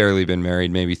just barely been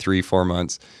married, maybe 3-4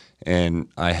 months, and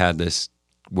I had this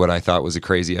what I thought was a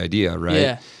crazy idea, right?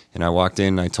 Yeah. And I walked in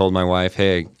and I told my wife,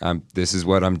 hey, this is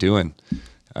what I'm doing.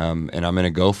 and I'm going to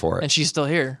go for it. And she's still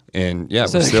here. And yeah,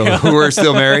 we're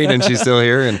still married, and she's still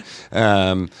here.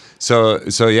 And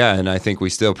so yeah, and I think we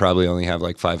still probably only have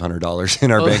like $500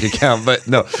 in our bank account, but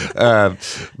no,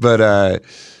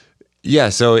 yeah,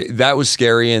 so that was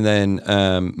scary. And then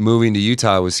moving to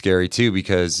Utah was scary too,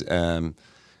 because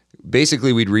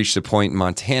basically we'd reached a point in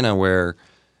Montana where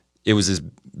it was as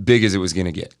big as it was going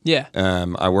to get. Yeah.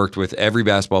 I worked with every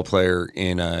basketball player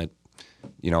in a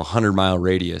 100-mile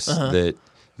radius that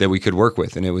we could work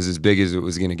with, and it was as big as it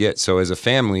was going to get. So as a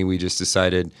family, we just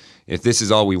decided, if this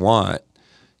is all we want,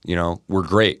 we're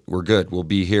great, we're good, we'll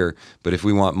be here. But if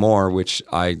we want more, which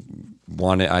I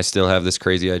still have this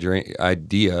crazy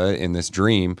idea and this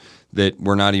dream that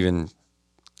we're not even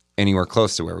anywhere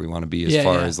close to where we want to be as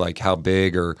far as like how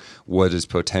big or what his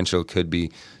potential could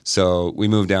be. So we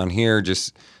moved down here.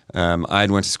 Just I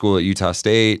went to school at Utah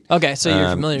State. Okay, so you're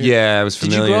familiar. Yeah, I was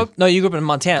familiar. Did you grow up? No, you grew up in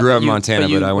Montana. Grew up in Montana,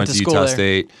 but I went to Utah there.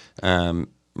 State. I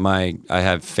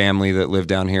have family that live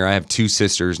down here. I have 2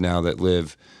 sisters now that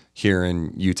live here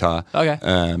in Utah. Okay.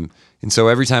 And so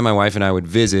every time my wife and I would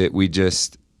visit, we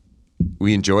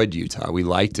enjoyed Utah. We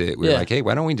liked it. We were like, hey,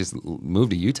 why don't we just move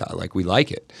to Utah? Like, we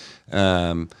like it.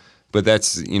 But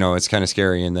that's, it's kind of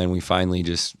scary. And then we finally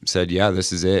just said, yeah,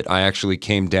 this is it. I actually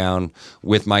came down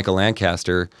with Michael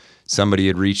Lancaster. Somebody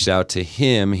had reached out to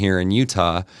him here in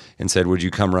Utah and said, would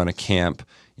you come run a camp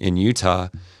in Utah?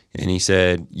 And he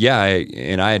said, yeah.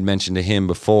 And I had mentioned to him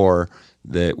before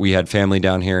that we had family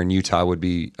down here, and Utah would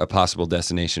be a possible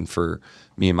destination for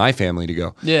me and my family to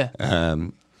go. Yeah.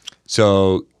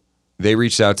 So they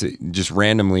reached out to, just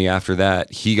randomly after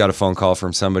that, he got a phone call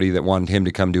from somebody that wanted him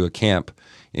to come do a camp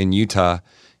in Utah,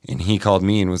 and he called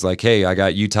me and was like, hey, I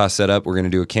got Utah set up. We're going to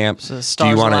do a camp. So the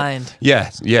stars aligned. Yeah.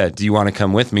 Do you want to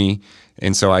come with me?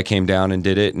 And so I came down and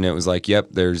did it, and it was like,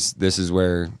 yep, this is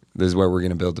where we're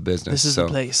going to build the business. This is the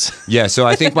place. Yeah. So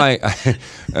I think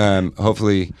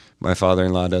hopefully my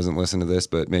father-in-law doesn't listen to this,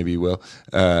 but maybe he will.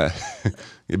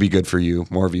 It'd be good for you,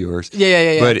 more viewers.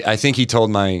 Yeah. But I think he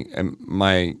told my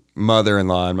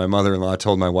mother-in-law, and my mother-in-law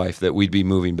told my wife that we'd be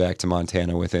moving back to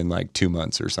Montana within like 2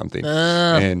 months or something.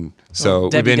 And so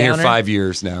we've been here 5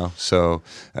 years now. So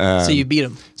you beat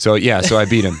him. So I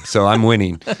beat him. So I'm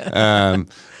winning.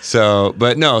 So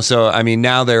I mean,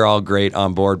 now they're all great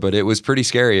on board, but it was pretty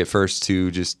scary at first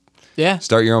to just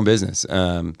start your own business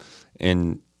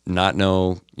and not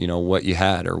know, what you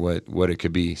had or what it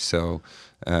could be. So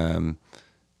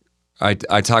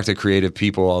I talk to creative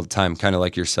people all the time, kind of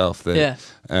like yourself, that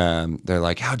they're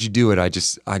like, how'd you do it?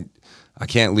 I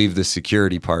can't leave the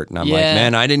security part. And I'm like,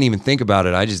 man, I didn't even think about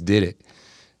it. I just did it.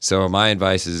 So my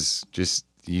advice is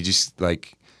you just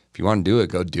like, if you want to do it,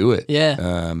 go do it.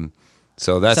 Yeah.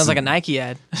 So that sounds like a Nike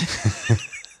ad.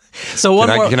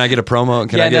 Can I get a promo?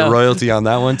 Can I get royalty on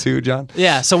that one too, John?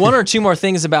 Yeah. So 1 or 2 more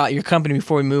things about your company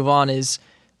before we move on is,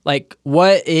 like,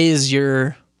 what is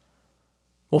your...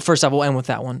 Well, first off, we'll end with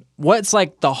that one. What's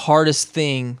like the hardest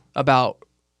thing about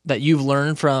that you've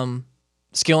learned from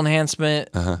skill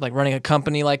enhancement, like running a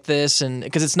company like this? And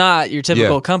because it's not your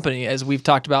typical company, as we've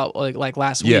talked about like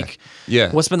last week.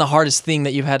 Yeah. What's been the hardest thing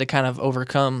that you've had to kind of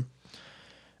overcome?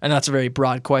 I know that's a very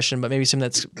broad question, but maybe something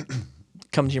that's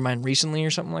come to your mind recently or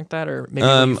something like that, or maybe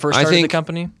when you first started the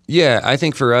company? Yeah, I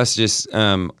think for us, just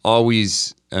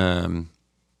always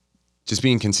just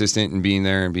being consistent and being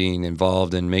there and being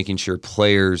involved and making sure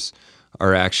players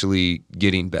are actually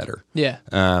getting better. Yeah.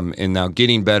 And now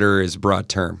getting better is a broad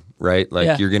term, right?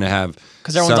 Like you're going to have...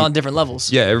 Because everyone's on different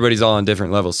levels. Yeah, everybody's all on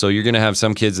different levels. So you're going to have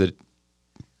some kids that...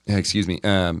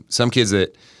 some kids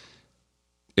that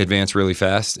advance really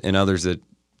fast and others that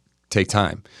take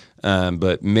time.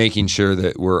 But making sure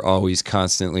that we're always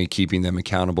constantly keeping them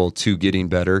accountable to getting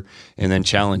better and then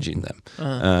challenging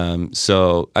them.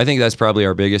 So I think that's probably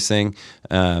our biggest thing.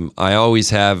 I always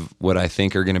have what I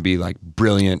think are going to be like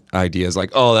brilliant ideas,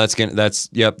 like, oh, that's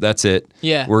it.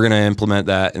 Yeah. We're going to implement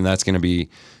that, and that's going to be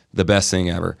the best thing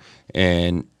ever.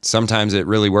 And sometimes it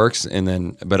really works,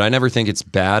 but I never think it's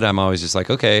bad. I'm always just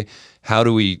like, okay, how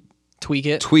do we tweak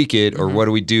it, or what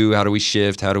do we do? How do we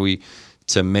shift? How do we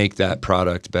to make that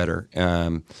product better?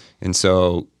 And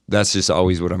so that's just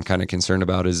always what I'm kind of concerned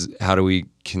about, is how do we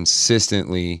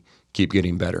consistently keep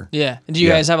getting better? Yeah. And do you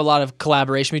guys have a lot of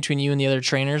collaboration between you and the other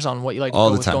trainers on what you like to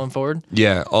go with going forward?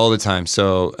 Yeah, all the time.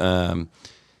 So,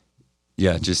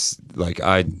 just like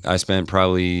I spent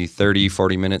probably 30,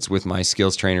 40 minutes with my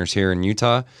skills trainers here in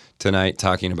Utah tonight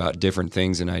talking about different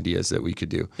things and ideas that we could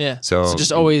do. Yeah. So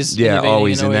just always. Yeah,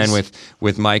 always. And then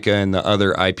with Micah and the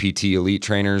other IPT elite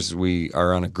trainers, we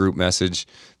are on a group message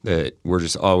that we're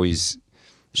just always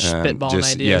spitballing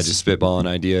ideas. Yeah, just spitballing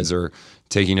ideas or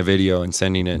taking a video and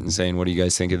sending it and saying, what do you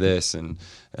guys think of this? And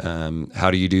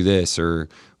how do you do this? Or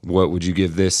what would you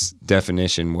give this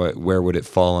definition? Where would it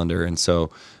fall under? And so,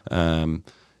 when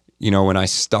I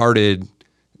started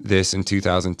this in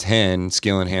 2010,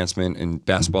 skill enhancement and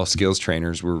basketball skills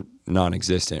trainers were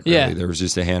non-existent. Really. Yeah. There was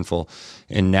just a handful.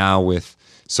 And now with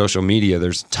social media,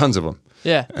 there's tons of them.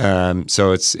 Yeah.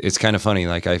 So it's kind of funny.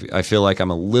 Like I feel like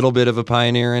I'm a little bit of a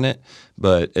pioneer in it,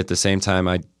 but at the same time,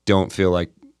 I don't feel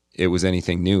like it was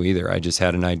anything new either. I just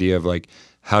had an idea of like,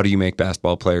 how do you make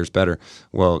basketball players better?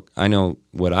 Well, I know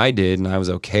what I did and I was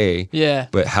okay. Yeah.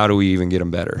 But how do we even get them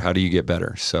better? How do you get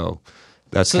better? So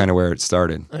that's kind of where it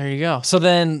started. There you go. So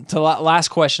then to last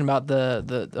question about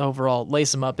the overall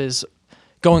lace them up is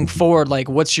going forward, like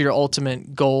what's your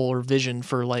ultimate goal or vision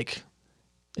for like,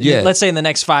 let's say in the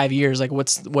next 5 years, like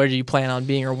where do you plan on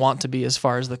being or want to be as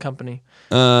far as the company?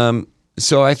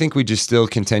 So I think we just still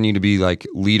continue to be like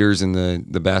leaders in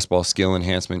the basketball skill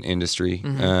enhancement industry.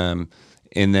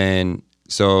 And then,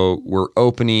 so we're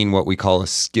opening what we call a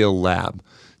skill lab.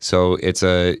 So it's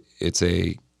a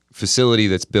facility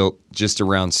that's built just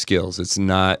around skills. It's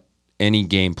not any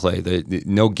gameplay.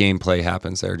 No gameplay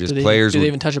happens there. Just players. Do they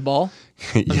even touch a ball?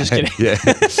 I'm just kidding.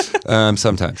 Yeah,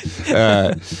 sometimes.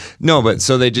 No, but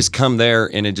so they just come there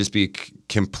and it just be a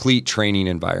complete training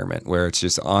environment where it's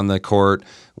just on the court.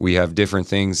 We have different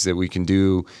things that we can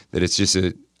do. That it's just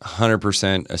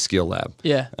 100% a skill lab.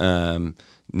 Yeah.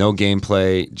 No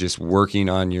gameplay, just working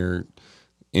on your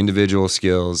individual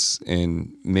skills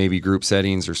in maybe group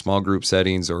settings or small group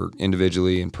settings or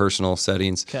individually in personal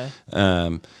settings. Okay.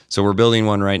 So we're building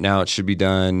one right now. It should be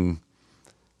done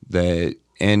the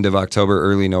end of October,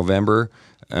 early November.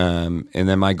 And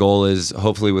then my goal is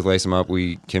hopefully with Lace 'em Up,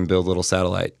 we can build little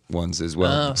satellite ones as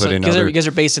well. You guys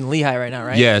are based in Lehigh right now,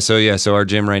 right? Yeah. So our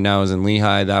gym right now is in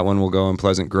Lehigh. That one will go in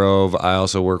Pleasant Grove. I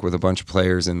also work with a bunch of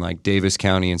players in like Davis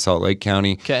County and Salt Lake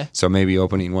County. Okay. So maybe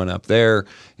opening one up there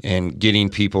and getting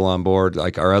people on board,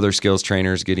 like our other skills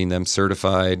trainers, getting them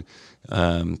certified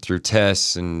through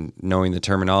tests and knowing the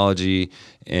terminology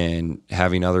and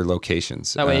having other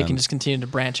locations. That way you can just continue to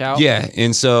branch out. Yeah.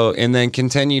 And then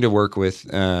continue to work with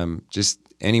just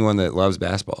anyone that loves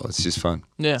basketball. It's just fun.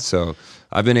 Yeah. So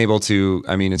I've been able to,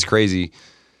 it's crazy.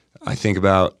 I think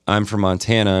about, I'm from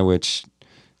Montana, which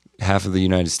half of the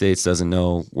United States doesn't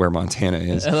know where Montana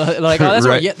is. Like, oh,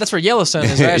 that's where Yellowstone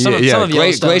is, right? Some of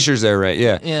Yellowstone. Glacier's there, right?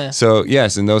 Yeah. Yeah. So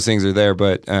yes, and those things are there.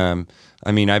 But I've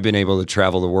been able to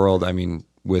travel the world.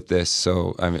 With this.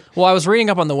 So well, I was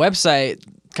reading up on the website.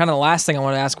 Kind of the last thing I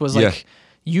wanted to ask was like,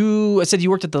 I said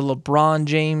you worked at the LeBron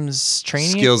James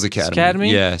Training Skills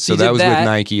Academy. Yeah. So that was with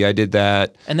Nike. I did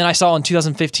that. And then I saw in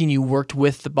 2015 you worked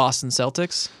with the Boston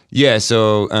Celtics. Yeah.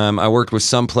 So I worked with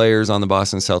some players on the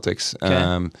Boston Celtics.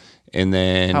 Okay. And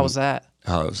then how was that?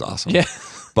 Oh, it was awesome. Yeah.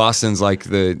 Boston's like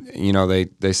they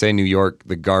say New York,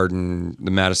 the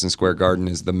Madison Square Garden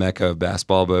is the mecca of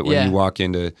basketball, but when you walk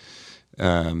into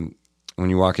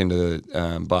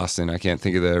Boston, I can't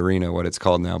think of the arena, what it's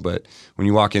called now, but when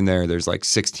you walk in there, there's like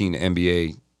 16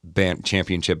 NBA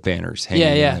championship banners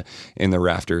hanging in the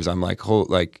rafters. I'm like,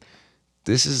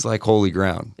 this is like holy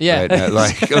ground. Yeah. Right?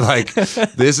 like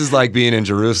this is like being in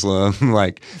Jerusalem.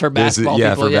 Like for basketball.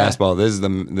 Basketball. This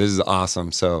is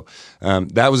awesome. So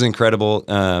that was incredible.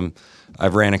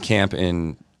 I've ran a camp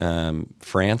in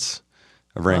France.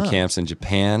 I've ran camps in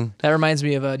Japan. That reminds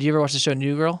me of do you ever watch the show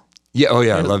New Girl? Yeah, oh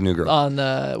yeah, I love New Girl. On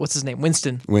what's his name?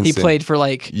 Winston. He played for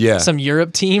some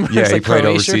Europe team. Yeah, he played Croatia.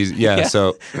 overseas. Yeah,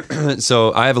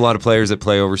 so I have a lot of players that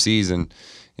play overseas and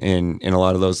in a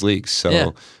lot of those leagues.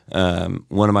 So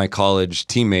one of my college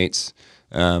teammates,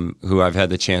 who I've had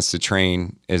the chance to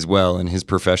train as well in his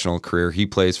professional career, he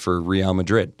plays for Real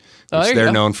Madrid, which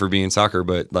they're known for being soccer,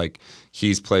 but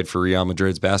he's played for Real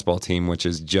Madrid's basketball team, which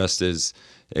is just as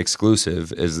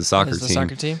exclusive as the soccer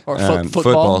team. Or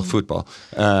football. Football.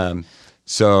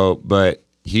 But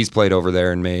he's played over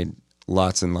there and made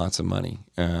lots and lots of money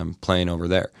playing over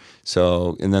there.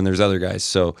 So, and then there's other guys.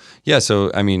 So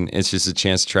it's just a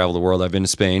chance to travel the world. I've been to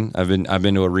Spain. I've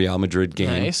been to a Real Madrid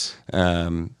game. Nice.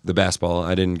 The basketball.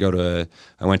 I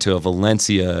went to a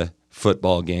Valencia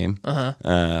football game. Uh-huh.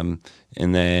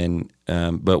 And then,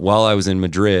 but while I was in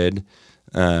Madrid,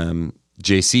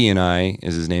 JC and I,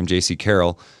 is his name, JC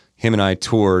Carroll, him and I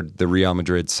toured the Real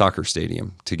Madrid soccer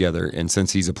stadium together. And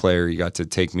since he's a player, he got to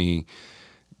take me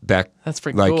back. That's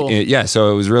freaking cool.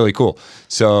 So it was really cool.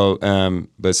 So,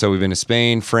 so we've been to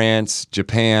Spain, France,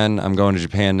 Japan. I'm going to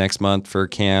Japan next month for a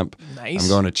camp. Nice. I'm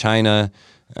going to China.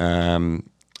 I'm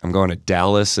going to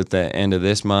Dallas at the end of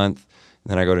this month.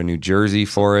 Then I go to New Jersey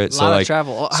for it. A lot of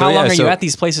travel. How long are you at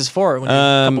these places for? A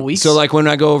couple weeks? So like when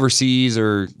I go overseas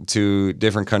or to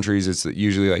different countries, it's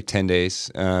usually like 10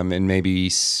 days, and maybe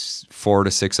 4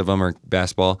 to 6 of them are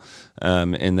basketball.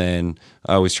 And then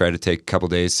I always try to take a couple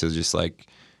days to just like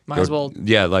go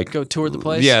tour the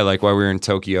place. Yeah, like while we were in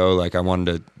Tokyo, like I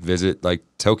wanted to visit like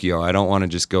Tokyo. I don't want to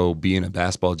just go be in a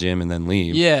basketball gym and then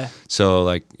leave. Yeah. So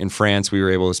like in France, we were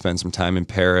able to spend some time in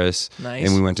Paris. Nice.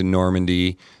 And we went to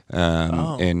Normandy.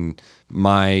 And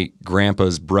my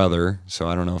grandpa's brother, so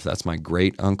I don't know if that's my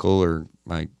great uncle or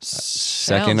my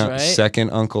second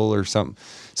uncle or something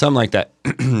like that.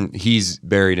 He's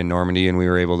buried in Normandy, and we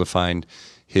were able to find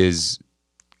his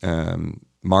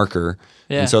marker.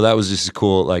 Yeah. And so that was just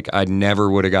cool. Like I never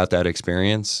would have got that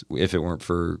experience if it weren't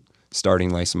for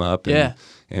starting Lace 'em Up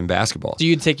and basketball. Do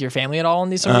you take your family at all on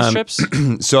these sort of trips?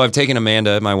 So I've taken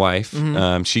Amanda, my wife.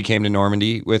 Mm-hmm. She came to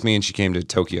Normandy with me, and she came to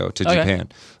Tokyo, to Japan,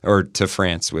 or to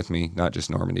France with me, not just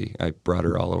Normandy. I brought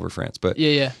her all over France. But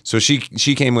so she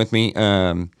came with me.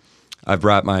 I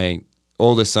brought my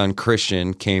oldest son,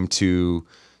 Christian, came to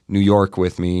New York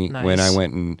with me when I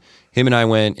went, and him and I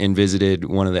went and visited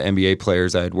one of the NBA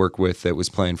players I had worked with that was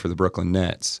playing for the Brooklyn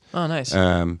Nets. Oh, nice.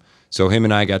 So him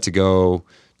and I got to go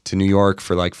to New York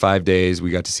for like 5 days. We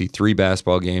got to see 3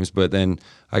 basketball games, but then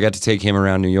I got to take him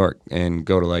around New York and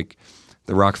go to like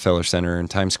the Rockefeller Center and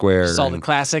Times Square. Just all the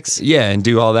classics. Yeah, and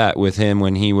do all that with him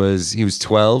when he was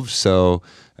 12. So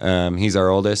he's our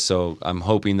oldest. So I'm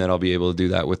hoping that I'll be able to do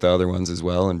that with the other ones as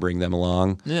well and bring them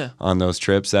along on those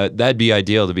trips. That'd be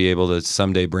ideal to be able to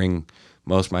someday bring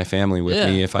most of my family with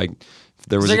me if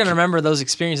there was. They're gonna remember those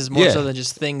experiences more so than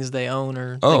just things they own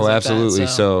or. Things like absolutely.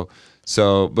 That,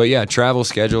 So, but yeah, travel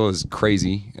schedule is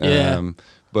crazy.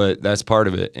 But that's part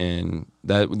of it, and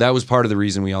that was part of the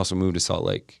reason we also moved to Salt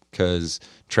Lake, because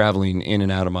traveling in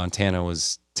and out of Montana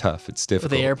was tough. It's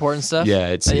difficult with the airport and stuff. Yeah,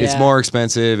 it's more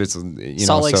expensive. It's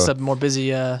Salt Lake's a more busy.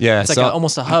 It's like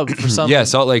almost a hub for some. Yeah,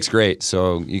 Salt Lake's great,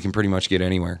 so you can pretty much get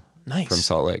anywhere. Nice. From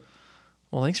Salt Lake.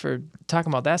 Well, thanks for talking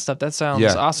about that stuff. That sounds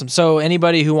awesome. So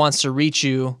anybody who wants to reach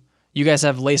you, you guys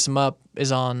have Lace 'em Up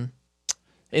is on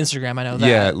Instagram. I know that.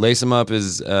 Yeah, Lace 'em Up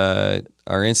is our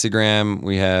Instagram.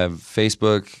 We have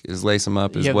Facebook is Lace 'em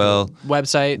Up as well.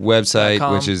 Website, which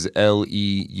is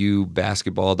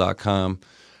leubasketball.com.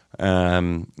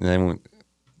 And then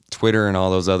Twitter and all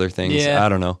those other things. Yeah. I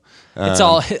don't know. It's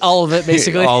all of it,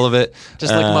 basically. All of it.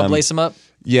 Just look them up, Lace 'em Up.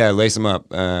 Yeah, Lace 'em Up.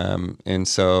 And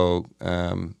so,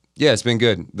 it's been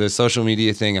good. The social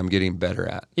media thing I'm getting better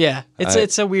at. Yeah,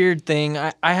 it's a weird thing.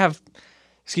 I have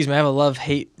a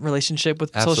love-hate relationship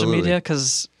with social media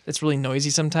because it's really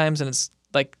noisy sometimes, and it's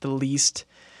like the least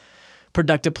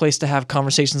productive place to have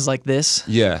conversations like this.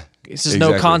 Yeah. It's just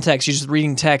no context. You're just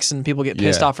reading text, and people get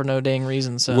pissed off for no dang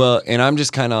reason. So well, and I'm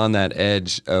just kind of on that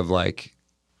edge of like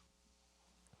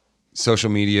social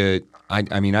media.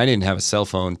 I mean, I didn't have a cell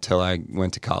phone till I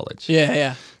went to college.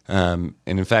 Yeah. And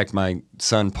in fact, my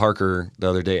son Parker the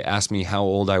other day asked me how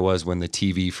old I was when the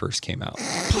TV first came out,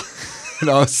 and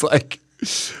I was like,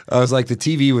 the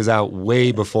TV was out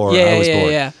way before I was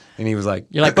born. Yeah. And he was like,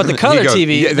 "You're like, but the color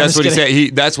TV." Yeah, that's what he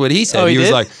said. That's what he said. Oh, he was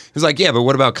did? like, yeah, but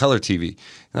what about color TV?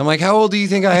 And I'm like, how old do you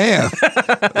think I am?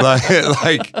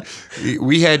 like,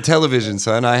 we had television,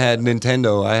 son. I had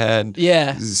Nintendo. I had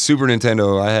Super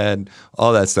Nintendo. I had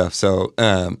all that stuff. So,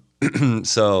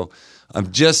 so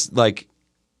I'm just like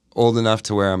old enough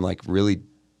to where I'm like really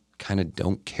kind of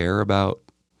don't care about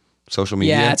social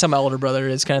media. Yeah, that's how my older brother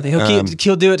is, kind of thing.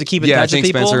 He'll do it to keep in touch with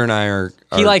people. I think Spencer and I are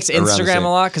he likes Instagram a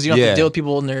lot because you don't have to deal with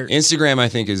people in their Instagram. I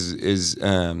think is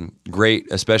great,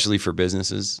 especially for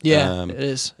businesses. Yeah, it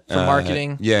is for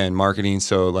marketing. And marketing.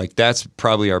 So like that's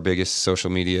probably our biggest social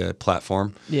media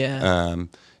platform. Yeah.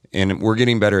 And we're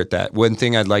getting better at that. One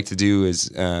thing I'd like to do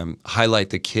is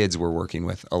highlight the kids we're working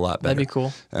with a lot better. That'd be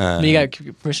cool. You got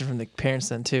permission from the parents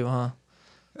then too, huh?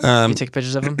 You take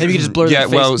pictures of them. Maybe you can just blur their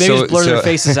face. Just blur their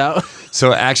faces out.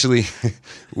 So actually,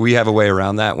 we have a way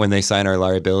around that. When they sign our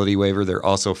liability waiver, they're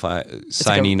also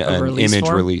signing an image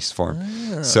release form.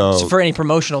 Oh. So for any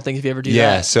promotional things, if you ever do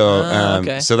that. So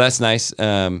that's nice.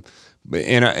 And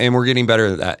we're getting better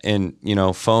at that. And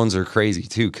phones are crazy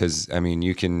too, because I mean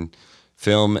you can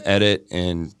film, edit,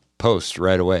 and post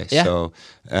right away. Yeah. So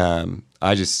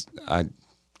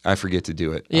I forget to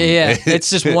do it. Yeah. It's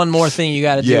just one more thing you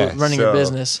got to do running your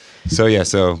business.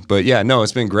 But no,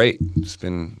 it's been great. It's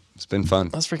been fun.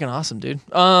 That's freaking awesome, dude.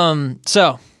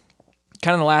 So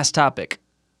kind of the last topic.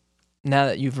 Now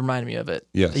that you've reminded me of it.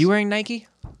 Yes. Are you wearing Nike?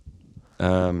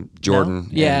 Jordan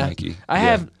and Nike. I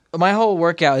have my whole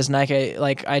workout is Nike.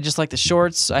 Like I just like the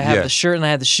shorts. I have the shirt and I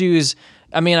have the shoes.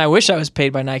 I mean, I wish I was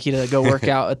paid by Nike to go work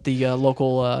out at the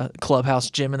local clubhouse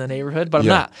gym in the neighborhood, but I'm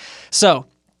not. So,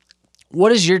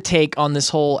 what is your take on this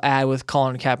whole ad with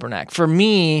Colin Kaepernick? For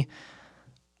me,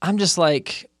 I'm just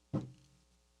like,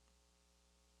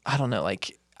 I don't know,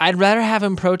 like, I'd rather have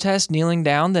him protest kneeling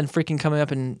down than freaking coming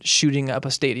up and shooting up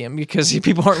a stadium because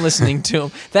people aren't listening to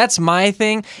him. That's my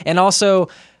thing. And also,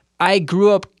 I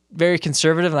grew up very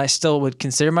conservative, and I still would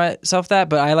consider myself that,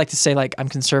 but I like to say, like, I'm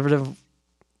conservative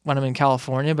when I'm in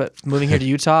California, but moving here to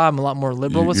Utah, I'm a lot more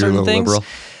liberal with certain things. Liberal.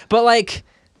 But, like,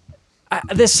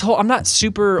 I'm not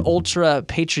super ultra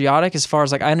patriotic as far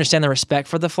as, like, I understand the respect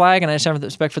for the flag, and I understand the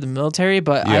respect for the military,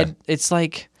 but it's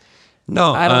like...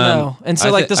 No, I don't know. And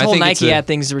so, like, this whole Nike ad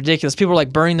thing is ridiculous. People are,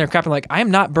 like, burning their crap. And, like, I'm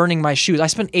not burning my shoes. I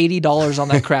spent $80 on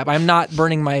that crap. I'm not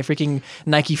burning my freaking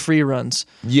Nike free runs.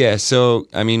 Yeah, so,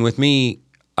 I mean, with me,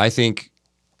 I think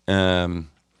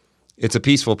it's a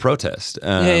peaceful protest.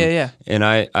 Yeah. And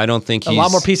I don't think he's... A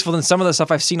lot more peaceful than some of the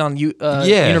stuff I've seen on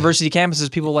university campuses.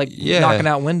 People, like, knocking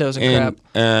out windows and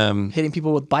crap. Hitting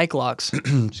people with bike locks.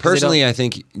 Personally, I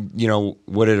think,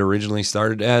 what it originally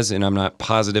started as, and I'm not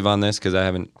positive on this because I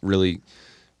haven't really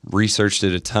researched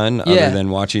it a ton other than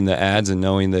watching the ads and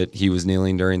knowing that he was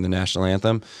kneeling during the national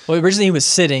anthem. Well, originally he was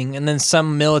sitting, and then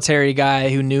some military guy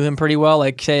who knew him pretty well,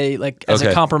 like, say, like, as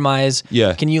a compromise,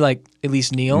 can you, like, at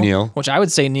least kneel? Which I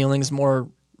would say kneeling is more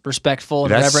respectful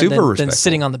and whatever than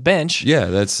sitting on the bench.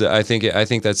 Yeah, I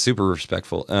think that's super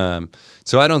respectful.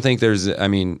 So I don't think there's, I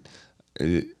mean,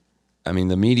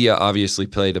 the media obviously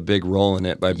played a big role in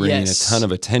it by bringing a ton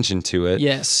of attention to it.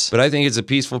 Yes. But I think it's a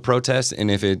peaceful protest, and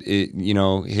if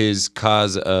his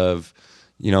cause of,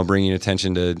 bringing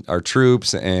attention to our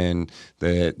troops and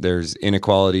that there's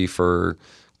inequality for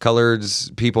colored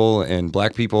people and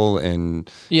black people, but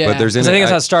there's I think it's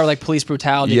how it started, like police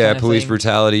brutality. Yeah, police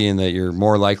brutality, and that you're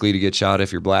more likely to get shot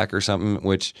if you're black or something,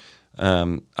 which.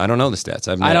 I don't know the stats.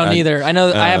 I don't either. I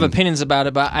know I have opinions about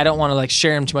it, but I don't want to, like,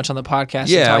 share them too much on the podcast.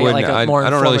 Yeah, I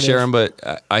don't really share them,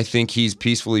 but I think he's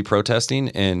peacefully protesting,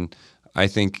 and I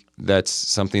think that's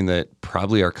something that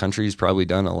probably our country's probably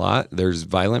done a lot. There's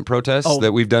violent protests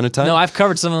that we've done a ton. No, I've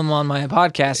covered some of them on my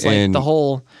podcast.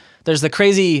 Like there's the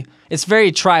crazy. It's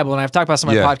very tribal, and I've talked about some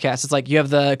of my podcasts. It's like you have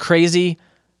the crazy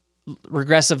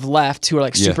regressive left who are,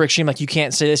 like, super extreme, like, you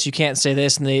can't say this, you can't say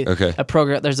this, and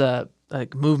there's a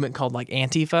like movement called, like,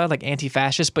 Antifa, like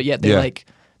anti-fascist, but yet they like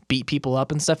beat people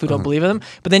up and stuff who don't believe in them.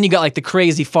 But then you got, like, the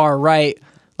crazy far right,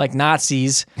 like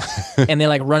Nazis, and they're,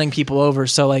 like, running people over.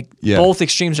 So, like, both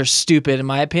extremes are stupid in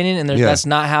my opinion, and that's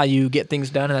not how you get things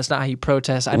done, and that's not how you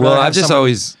protest. I've just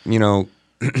always,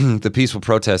 the peaceful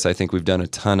protests, I think we've done a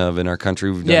ton of in our country.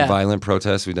 We've done violent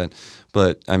protests.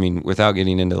 But I mean, without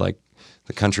getting into, like,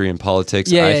 the country and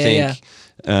politics, I think.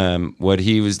 What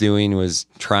he was doing was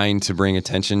trying to bring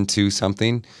attention to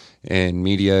something, and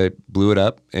media blew it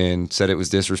up and said it was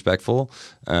disrespectful,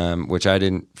 which I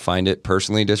didn't find it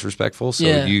personally disrespectful. So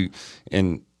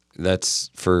and that's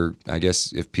for, I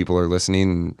guess, if people are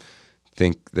listening and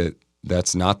think that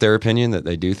that's not their opinion, that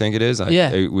they do think it is.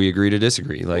 We agree to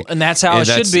disagree. Like, and that's how it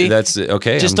should be. That's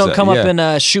okay. Just don't come up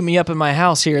and shoot me up in my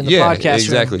house here in the podcast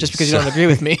room just because you don't agree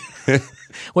with me.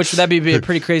 Which that'd be a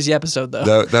pretty crazy episode,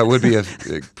 though. That would be a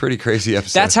pretty crazy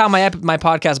episode. That's how my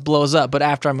podcast blows up, but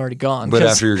after I'm already gone. But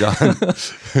after you're gone.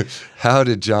 How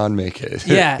did John make it?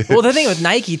 Yeah. Well, the thing with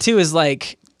Nike, too, is,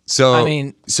 like, so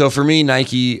for me,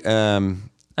 Nike... I know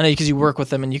because you work with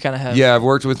them and you kind of have... Yeah, I've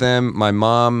worked with them. My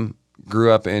mom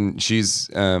grew up, and she's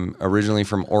originally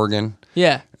from Oregon.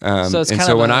 Yeah.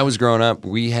 So when I was growing up,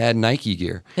 we had Nike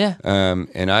gear. Yeah.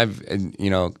 And I've,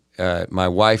 my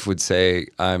wife would say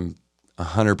I'm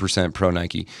 100% pro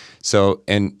Nike. So,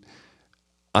 and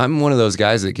I'm one of those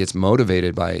guys that gets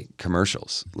motivated by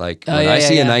commercials. Like when I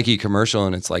see a Nike commercial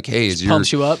and it's like, hey,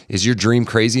 pumps you up. Is your dream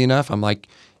crazy enough? I'm like,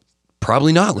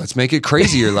 probably not. Let's make it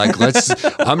crazier. Like,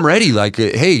 I'm ready. Like,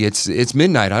 hey, it's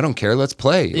midnight. I don't care. Let's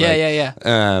play.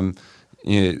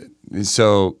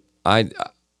 So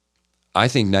I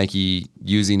think Nike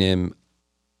using him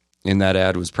in that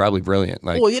ad was probably brilliant.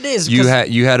 Like, well, it is. You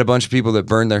had a bunch of people that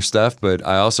burned their stuff, but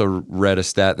I also read a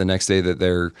stat the next day that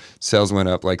their sales went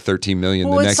up like 13 million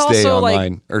the next day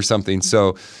online or something.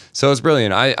 So it's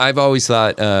brilliant. I've always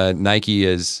thought Nike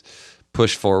is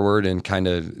pushed forward and kind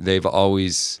of they've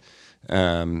always,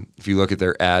 if you look at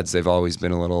their ads, they've always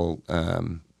been a little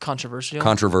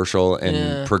controversial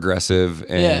and progressive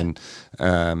and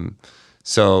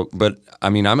but I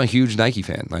mean, I'm a huge Nike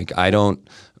fan. Like, I don't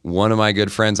one of my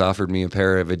good friends offered me a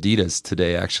pair of Adidas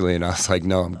today, actually, and I was like,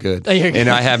 no, I'm good. Oh, you're good. And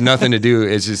I have nothing to do.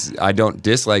 It's just I don't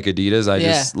dislike Adidas. I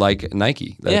Yeah. just like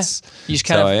Nike. That's You just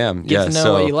how kind of I am. get to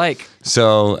know what you like.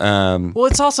 So, Well,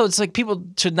 it's like people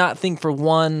should not think for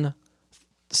 1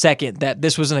 second that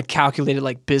this wasn't a calculated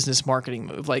like business marketing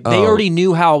move. Like they already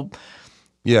knew how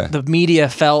yeah. the media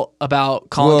felt about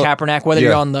Colin Kaepernick, whether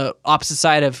you're on the opposite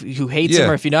side of who hates him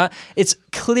or if you're not. It's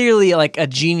clearly like a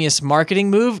genius marketing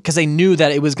move because they knew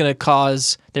that it was going to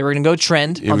cause, they were going to go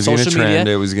trend on social media.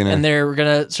 It was gonna, and they were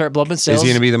going to start blowing sales. Is he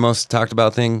going to be the most talked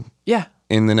about thing Yeah.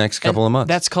 in the next couple of months?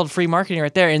 That's called free marketing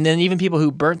right there. And then even people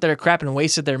who burnt their crap and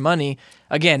wasted their money,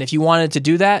 again, if you wanted to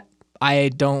do that, I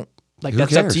don't, like, Who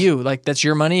that's up cares? to you. Like, that's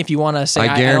your money. If you want to say, I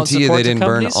don't guarantee you support they the didn't burn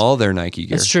companies, all their Nike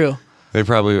gear. It's true. They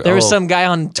probably. There was some guy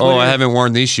on Twitter. Oh, I haven't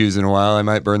worn these shoes in a while. I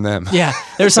might burn them. Yeah.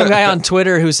 There was some guy on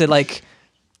Twitter who said, like,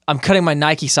 I'm cutting my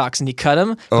Nike socks, and he cut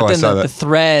them. Oh, But I then saw that. the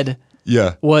thread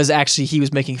Yeah. was actually, he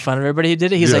was making fun of everybody who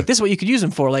did it. He's Yeah. like, this is what you could use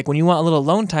them for. Like, when you want a little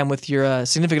alone time with your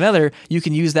significant other, you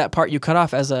can use that part you cut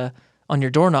off as on your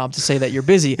doorknob to say that you're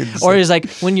busy. Or he's like,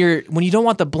 when you don't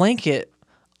want the blanket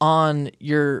on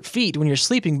your feet when you're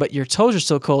sleeping, but your toes are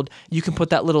still cold, you can put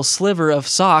that little sliver of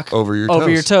sock Over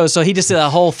your toes. So he just did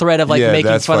a whole thread of like Yeah, making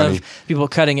that's fun funny. of people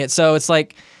cutting it. So it's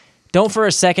like, don't for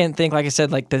a second think, like I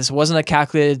said, like this wasn't a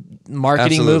calculated marketing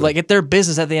Absolutely. move. Like it's their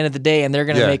business at the end of the day, and they're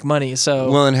going to Yeah. make money.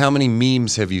 So Well, and how many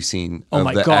memes have you seen oh of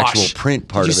my the gosh, actual print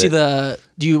part Did you of see it?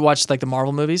 do you watch like the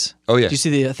Marvel movies? Oh, yeah. Do you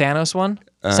see the Thanos one?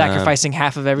 Sacrificing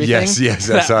half of everything. Yes,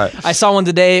 I saw it. I saw one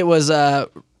today. It was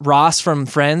Ross from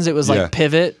Friends. It was like Yeah.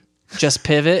 pivot. Just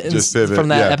pivot, and Just pivot, from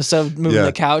that yeah. episode, moving Yeah.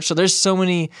 the couch. So there's so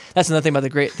many. That's another thing about the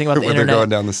great thing about the When they're internet. going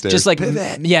down the stairs. Just like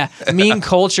meme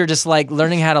culture, just like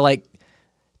learning how to like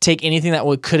take anything that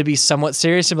could be somewhat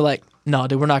serious and be like, no,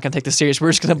 dude, we're not gonna take this serious. We're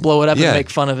just gonna blow it up Yeah. and make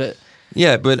fun of it.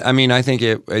 Yeah, but I mean, I think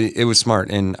it was smart,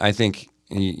 and I think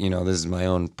this is my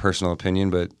own personal opinion,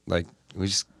 but like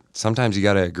sometimes you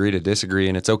got to agree to disagree,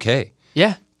 and it's okay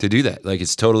Yeah. to do that. Like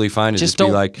it's totally fine to Just just be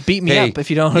don't like, beat me hey, up if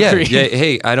you don't yeah, agree. Yeah,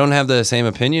 hey, I don't have the same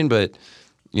opinion, but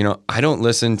I don't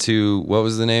listen to what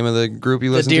was the name of the group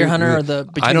you listen to? Deer Hunter or the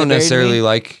Between I the don't Buried and necessarily Me?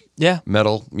 like Yeah.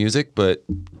 metal music, but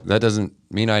that doesn't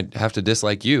mean I have to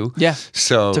dislike you. Yeah.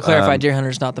 So To clarify, Deer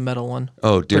Hunter's not the metal one.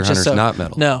 Oh, Deer Which is Hunter's not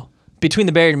metal. No. Between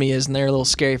the Buried and Me is, and they're a little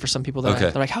scary for some people. Okay.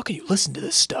 They're like, how can you listen to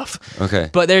this stuff?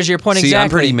 Okay. But there's your point See, exactly. I'm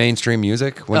pretty mainstream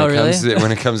music when Oh, it comes really?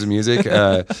 when it comes to music.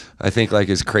 I think like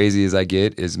as crazy as I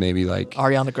get is maybe like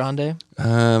Ariana Grande.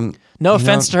 um, No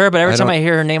offense to her, but every time don't- I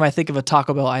hear her name, I think of a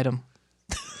Taco Bell item.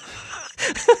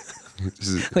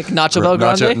 Like Nacho Bell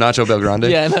Grande? Nacho Bell Grande.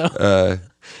 Yeah, I know.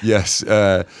 Yes.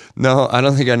 No, I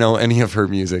don't think I know any of her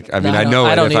music. I mean, I I know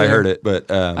don't it if I either. heard it,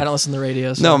 but I don't listen to the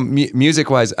radio. So. no,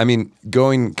 music-wise, I mean,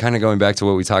 going back to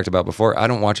what we talked about before, I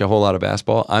don't watch a whole lot of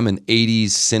basketball. I'm an 80s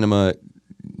cinema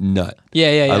nut.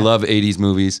 Yeah. I love 80s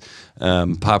movies,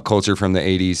 pop culture from the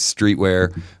 80s,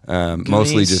 streetwear,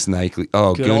 mostly just Nike.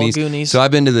 Oh, Good old Goonies. Goonies. So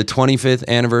I've been to the 25th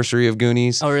anniversary of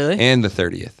Goonies. Oh, really? And the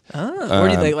 30th. Where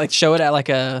do they like show it at like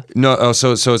a? No,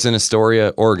 so it's in Astoria,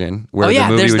 Oregon, where Oh yeah, the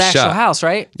movie there's was the actual shot. house,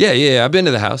 right? Yeah, I've been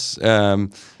to the house.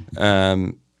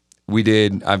 We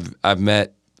did. I've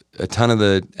met a ton of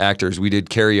the actors. We did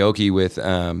karaoke with.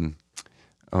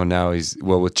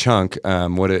 With Chunk.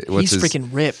 What's He's his? freaking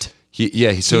ripped.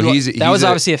 That was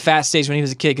obviously a fat stage when he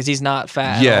was a kid because he's not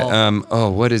fat. Yeah. At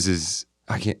all. What is his?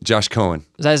 I can't. Josh Cohen.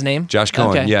 Is that his name? Josh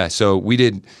Cohen. Okay. Yeah. So we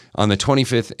did on the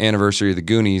 25th anniversary of the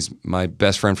Goonies. My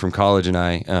best friend from college and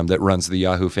I, that runs the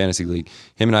Yahoo Fantasy League.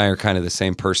 Him and I are kind of the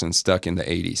same person stuck in the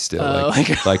 80s still.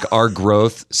 Like our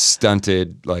growth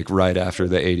stunted like right after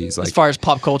the 80s. Like As far as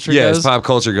pop culture yeah, goes. as pop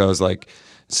culture goes. Like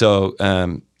so.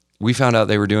 We found out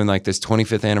they were doing like this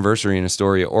 25th anniversary in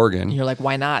Astoria, Oregon. And you're like,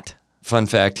 why not? Fun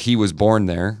fact: he was born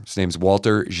there. His name's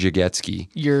Walter Zagetsky.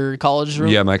 Your college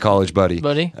room? Yeah, my college buddy.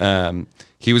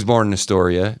 He was born in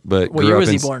Astoria, but What grew year up was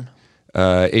in he born?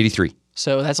 83.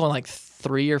 So that's only like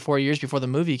 3 or 4 years before the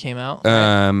movie came out.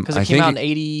 Because I it came think out in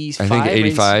 85? I think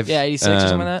 85. Yeah, 86 or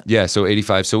something like that. Yeah, so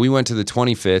 85. So we went to the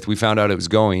 25th. We found out it was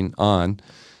going on.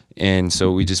 And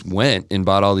so we just went and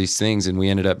bought all these things, and we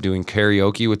ended up doing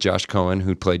karaoke with Josh Cohen,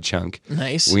 who played Chunk.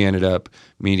 Nice. We ended up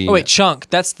meeting. Oh, wait, Chunk.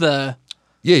 That's the...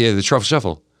 Yeah, the Truffle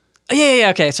Shuffle.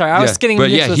 Yeah, okay. Sorry, I was getting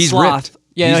mixed with he's Sloth. ripped.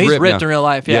 Yeah, he's ripped now. in real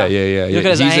life. Yeah, Yeah. Look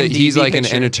at his IMDb He's like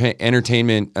picture. an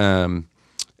entertainment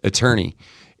attorney.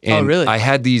 And really? I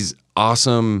had these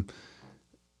awesome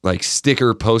like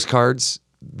sticker postcards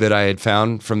that I had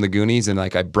found from the Goonies, and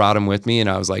like I brought them with me, and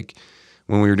I was like,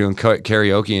 when we were doing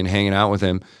karaoke and hanging out with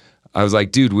him, I was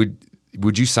like, dude,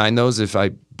 would you sign those if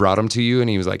I brought them to you? And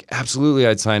he was like, absolutely,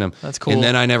 I'd sign them. That's cool. And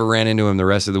then I never ran into him the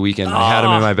rest of the weekend. I had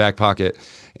him in my back pocket,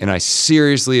 and I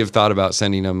seriously have thought about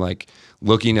sending him, like,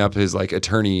 looking up his like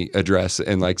attorney address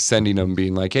and like sending them,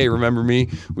 being like, hey, remember me?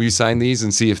 Will you sign these?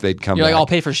 And see if they'd come You're back. like, I'll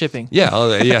pay for shipping.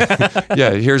 Yeah, yeah.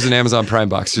 Here's an Amazon Prime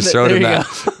box. Just throw it in that.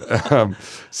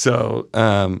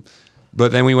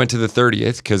 But then we went to the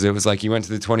 30th because it was like, you went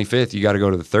to the 25th, you got to go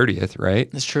to the 30th, right?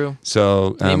 That's true.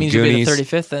 So That means you'll be the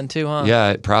 35th then too, huh?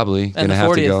 yeah, probably And gonna the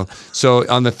have to 40th. go. So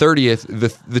on the 30th,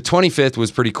 the 25th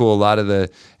was pretty cool. A lot of the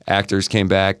actors came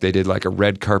back. They did like a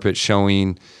red carpet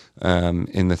showing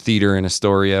in the theater in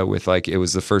Astoria with like, it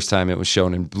was the first time it was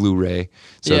shown in Blu-ray.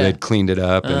 So Yeah. they'd cleaned it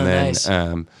up, and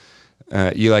then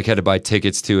nice. you like had to buy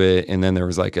tickets to it, and then there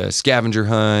was like a scavenger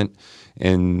hunt,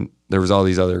 and there was all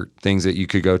these other things that you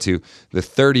could go to. The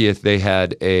 30th, they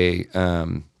had a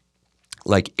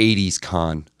like 80s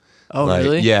con. Oh, like,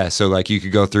 really? Yeah, so like you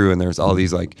could go through, and there's all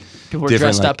these like People were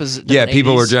different, dressed like, up as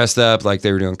people were 80s. dressed up like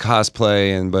they were doing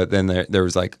cosplay, but then there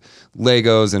was like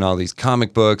Legos and all these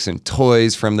comic books and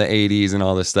toys from the 80s and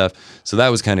all this stuff. So that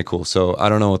was kind of cool. So I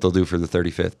don't know what they'll do for the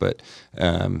 35th, but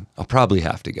I'll probably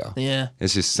have to go. Yeah.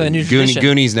 It's just So a new tradition.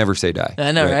 Goonies never say die.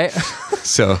 I know, right?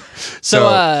 So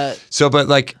but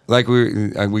like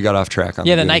we got off track on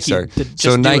Yeah, the the Goonies, Nike, sorry. the Just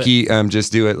So Do Nike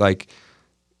just do it like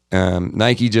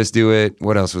Nike just do it.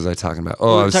 What else was I talking about? Oh,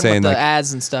 We were I was talking saying about like the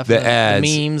ads and stuff. the ads,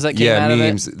 the memes that came out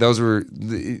memes. of it. Those were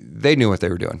they knew what they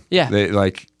were doing. Yeah. they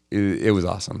like it was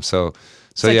awesome. So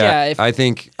like, yeah, if- I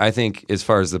think as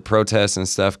far as the protests and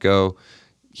stuff go,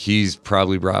 he's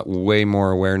probably brought way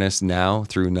more awareness now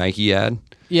through Nike ad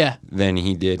Yeah. than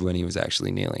he did when he was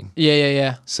actually kneeling.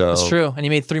 Yeah. So That's true. And he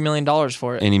made $3 million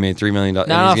for it. And he made $3 million. Now, I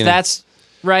don't know if that's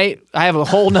right. I have a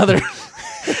whole nother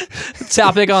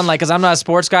topic on, like, because I'm not a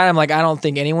sports guy. I'm like, I don't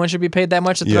think anyone should be paid that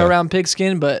much to throw Yeah. around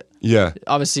pigskin, but yeah.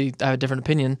 obviously I have a different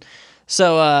opinion.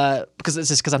 So, because it's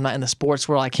just because I'm not in the sports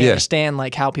world, I can't Yeah. understand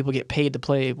like how people get paid to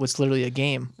play what's literally a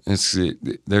game.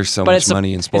 There's so But much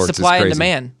money in sports. It's supply crazy. and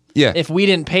demand. Yeah. If we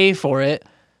didn't pay for it,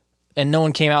 and no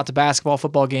one came out to basketball,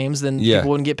 football games, then Yeah.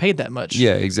 people wouldn't get paid that much.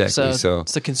 Yeah, exactly. So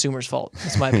it's the consumer's fault.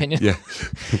 That's my opinion. yeah,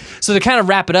 So to kind of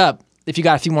wrap it up, if you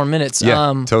got a few more minutes,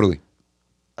 yeah, totally.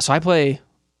 so I play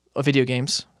video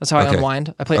games. That's how I Okay.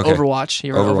 unwind. I play Okay. Overwatch.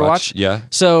 You ever Overwatch? Yeah.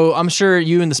 So I'm sure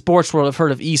you in the sports world have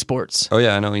heard of esports. Oh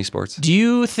yeah, I know esports. Do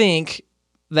you think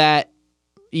that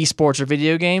esports or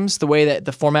video games, the way that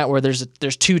the format where there's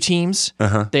two teams,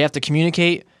 they have to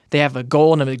communicate, they have a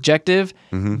goal and an objective.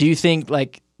 Mm-hmm. Do you think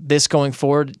like this going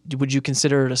forward, would you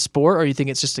consider it a sport, or you think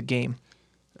it's just a game?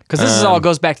 Because this is all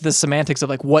goes back to the semantics of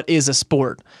like, what is a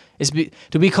sport?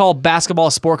 Do we call basketball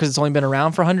a sport because it's only been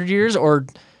around for 100 years, or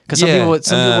because some people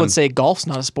would say golf's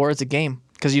not a sport, it's a game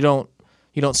because you don't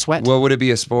sweat. Well, would it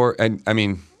be a sport? I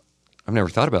mean, I've never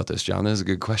thought about this, John. This is a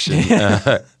good question.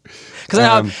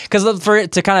 Because for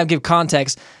it to kind of give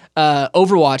context,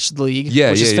 Overwatch League,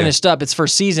 which is finished up, its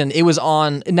first season, it was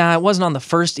on. Now it wasn't on the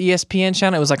first ESPN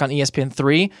channel; it was like on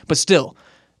ESPN3, but still,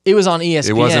 it was on ESPN.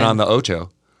 It wasn't on the Ocho.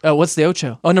 Oh, what's the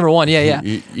Ocho? Oh, number one, yeah.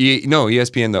 No,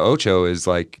 ESPN the Ocho is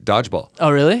like Dodgeball.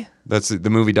 Oh, really? That's the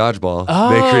movie Dodgeball.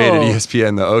 They created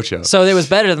ESPN the Ocho. So it was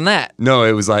better than that. No,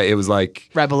 it was like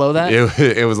Right below that.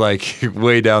 it was like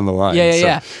way down the line.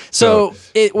 Yeah. So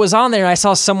it was on there, and I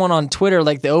saw someone on Twitter,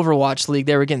 like the Overwatch League,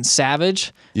 they were getting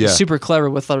savage. Yeah. Super clever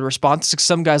with the responses.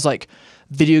 Some guys like,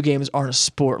 video games aren't a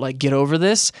sport, like get over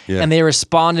this. Yeah. And they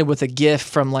responded with a GIF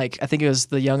from like, I think it was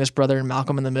the youngest brother in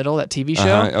Malcolm in the Middle, that TV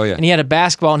show. Oh, yeah. And he had a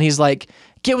basketball, and he's like,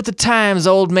 get with the times,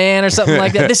 old man, or something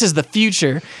like that. This is the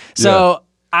future. So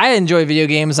I enjoy video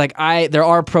games. Like there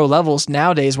are pro levels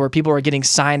nowadays where people are getting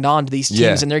signed on to these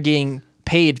teams, and they're getting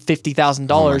paid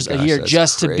 $50,000 a year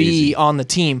just to be on the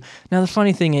team. Now the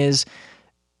funny thing is,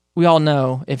 we all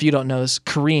know, if you don't know this,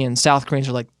 South Koreans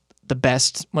are like the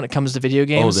best when it comes to video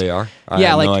games. Oh, they are? Yeah,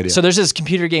 had like no idea. so there's this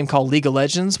computer game called League of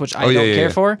Legends, which I don't care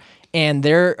for. And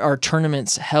there are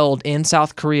tournaments held in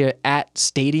South Korea at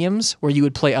stadiums where you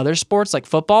would play other sports like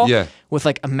football with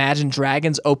like Imagine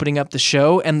Dragons opening up the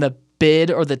show, and the bid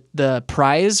or the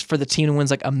prize for the team who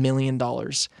wins like $1 million.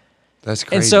 That's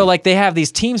crazy. And so like they have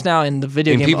these teams now in the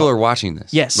video game. And people are watching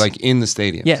this. Yes. Like in the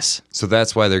stadium. Yes. So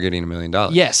that's why they're getting $1 million.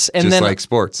 Yes. And just then like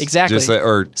sports. Exactly. Just like,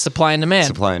 or supply and demand.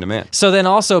 supply and demand. So then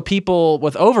also people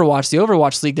with Overwatch, the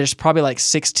Overwatch League, there's probably like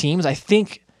 6 teams. I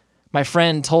think my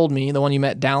friend told me, the one you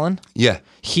met, Dallin. Yeah.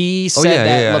 He said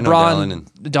that I know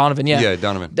LeBron, Donovan, Yeah,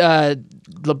 Donovan.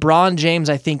 LeBron James,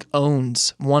 I think,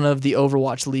 owns one of the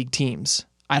Overwatch League teams.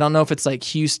 I don't know if it's like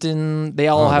Houston. They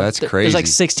all have. That's There's crazy. like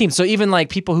 6 teams. So even like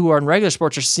people who are in regular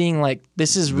sports are seeing like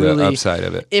this is really the upside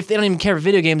of it. If they don't even care for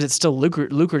video games, it's still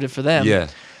lucrative for them. Yeah.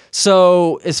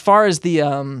 So as far as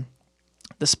the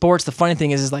the sports. The funny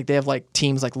thing is like they have like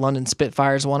teams like London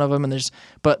Spitfires, one of them,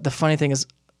 but the funny thing is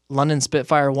London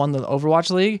Spitfire won the Overwatch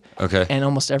League. Okay. And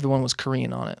almost everyone was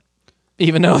Korean on it,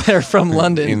 even though they're from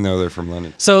London. Even though they're from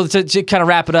London. So to kind of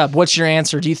wrap it up, what's your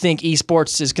answer? Do you think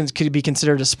esports could be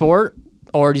considered a sport,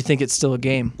 or do you think it's still a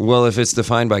game? Well, if it's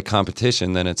defined by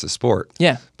competition, then it's a sport.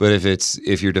 Yeah. But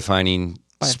if you're defining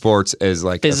sports as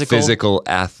like a physical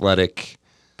athletic,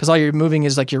 because all you're moving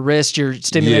is like your wrist, you're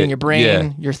stimulating your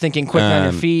brain, you're thinking quickly on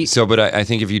your feet. So, but I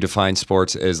think if you define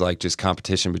sports as like just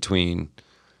competition between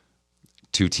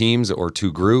two teams or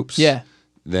two groups,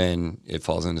 then it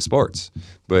falls into sports.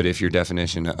 But if your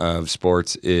definition of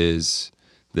sports is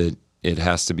that it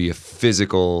has to be a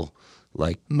physical,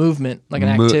 like movement, like an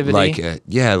activity,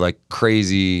 like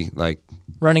crazy, like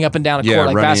running up and down a court,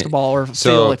 like basketball or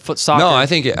like foot soccer. No, I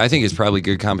think it's probably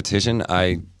good competition.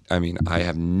 I mean, I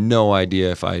have no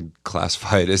idea if I'd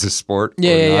classify it as a sport or not.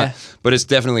 Yeah. But it's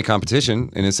definitely competition,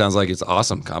 and it sounds like it's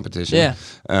awesome competition. Yeah.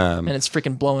 And it's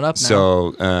freaking blowing up now.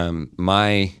 So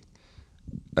my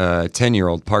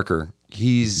 10-year-old Parker,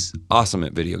 he's awesome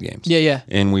at video games. Yeah, yeah.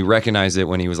 And we recognized it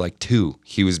when he was like 2.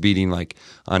 He was beating like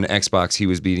on Xbox. He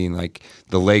was beating like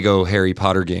the Lego Harry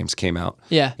Potter games came out.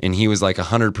 Yeah. And he was like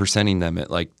 100%ing them at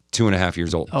like 2.5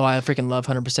 years old. Oh, I freaking love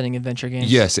 100%ing adventure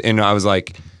games. Yes, and I was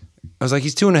like,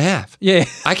 he's 2.5. Yeah.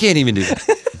 I can't even do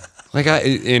that.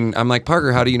 And I'm like,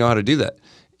 Parker, how do you know how to do that?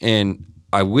 And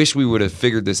I wish we would have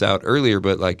figured this out earlier,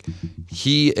 but like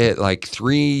he at like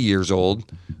 3 years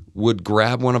old would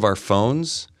grab one of our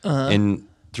phones and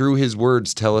through his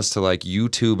words tell us to like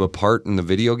YouTube a part in the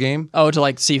video game. Oh, to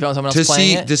like see if someone else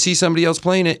playing it? To see somebody else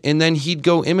playing it, and then he'd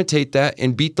go imitate that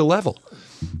and beat the level.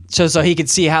 So he could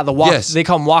see how they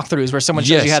call them walkthroughs, where someone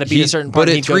shows you how to beat a certain part.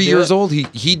 But at 3 years old,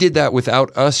 he did that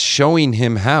without us showing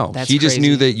him how. That's he just crazy.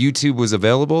 knew that YouTube was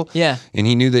available. Yeah. And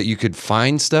he knew that you could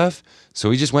find stuff.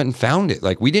 So he just went and found it.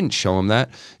 Like, we didn't show him that.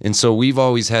 And so we've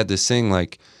always had this thing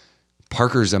like,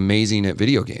 Parker's amazing at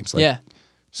video games. Like, yeah.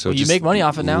 So you make money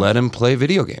off it now. Let him play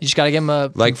video games. You just got to give him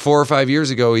a... Like 4 or 5 years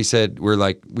ago, he said,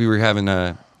 we were having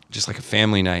just like a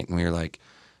family night, and we were like,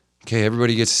 okay,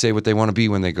 everybody gets to say what they want to be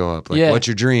when they grow up. Like, what's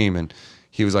your dream? And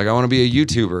he was like, I want to be a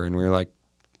YouTuber. And we were like,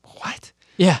 what?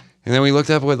 Yeah. And then we looked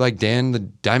up what like Dan the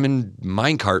Diamond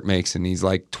Minecart makes, and he's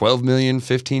like $12 million,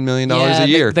 $15 million a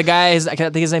year. The guy is, I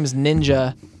think his name is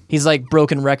Ninja. He's like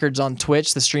broken records on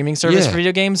Twitch, the streaming service for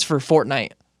video games, for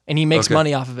Fortnite. And he makes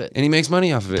money off of it. And he makes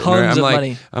money off of it. Tons of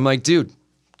money. I'm like, dude,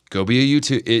 go be a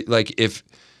YouTube.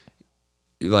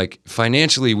 Like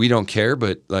financially, we don't care,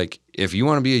 but like if you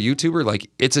want to be a YouTuber, like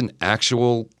it's an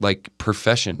actual like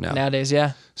profession now. Nowadays,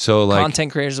 yeah. So like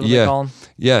content creators is what they call them.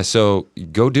 Yeah, so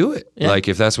go do it. Yeah. Like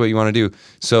if that's what you want to do.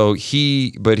 So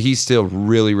he's still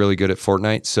really, really good at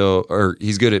Fortnite. Or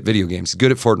he's good at video games. He's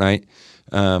good at Fortnite.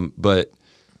 But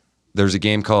there's a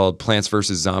game called Plants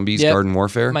vs. Zombies, Garden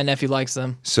Warfare. My nephew likes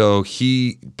them. So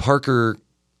Parker,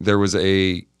 there's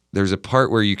a part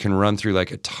where you can run through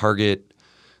like a target.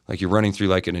 Like you're running through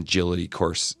like an agility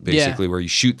course, basically, where you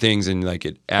shoot things and like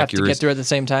it accurate. Have to get through it at the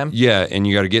same time? Yeah, and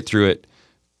you got to get through it.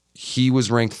 He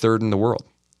was ranked 3rd in the world.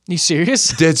 You serious?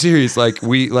 Dead serious. Like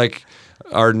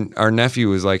our nephew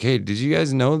was like, hey, did you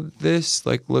guys know this?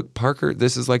 Like, look, Parker,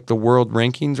 this is like the world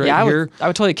rankings here. I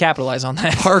would totally capitalize on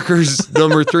that. Parker's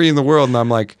number 3 in the world, and I'm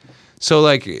like, so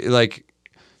like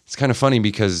it's kind of funny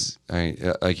because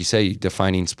like you say,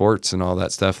 defining sports and all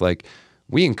that stuff. Like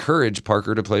we encourage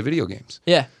Parker to play video games.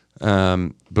 Yeah.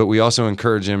 But we also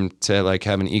encourage him to like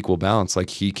have an equal balance. Like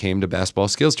he came to basketball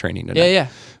skills training today.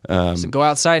 Yeah. So go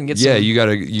outside and get some. Yeah, you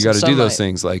gotta do those sunlight.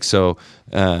 things. Like so,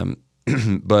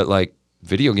 but like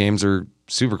video games are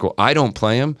super cool. I don't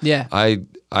play them. Yeah.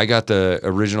 I got the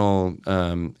original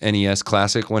NES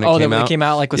Classic when it came out. It came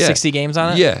out like with 60 games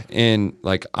on it. Yeah, and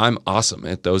like I'm awesome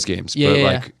at those games. But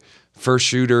like first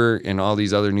shooter and all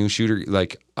these other new shooter,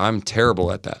 like I'm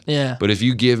terrible at that. Yeah. But if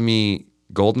you give me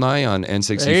GoldenEye on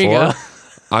N64, there you go.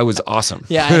 I was awesome.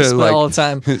 Yeah, I play all the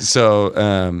time.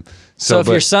 So if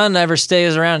your son ever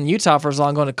stays around in Utah for as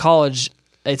long going to college,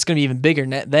 it's going to be even bigger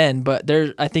then. But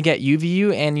I think at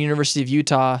UVU and University of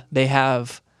Utah, they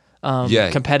have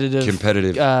competitive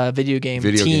video game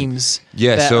teams.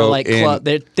 Yeah, that so are like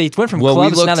they went from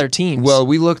clubs to now they're teams. Well,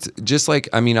 we looked just like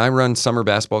I run summer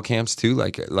basketball camps too.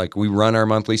 Like we run our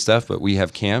monthly stuff, but we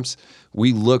have camps.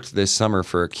 We looked this summer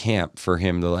for a camp for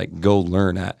him to like go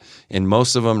learn at, and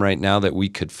most of them right now that we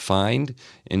could find,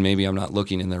 and maybe I'm not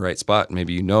looking in the right spot.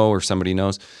 Maybe you know or somebody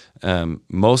knows.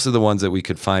 Most of the ones that we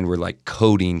could find were like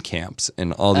coding camps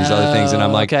and all these other things, and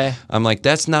I'm like,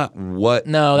 that's not what.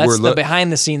 No, that's the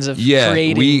behind the scenes of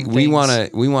creating. We want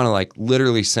to like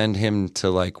literally send him to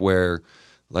like where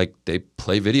like they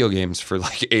play video games for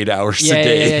like 8 hours Yeah, a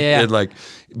day. yeah. And like,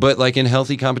 but like in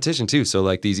healthy competition too. So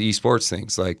like these esports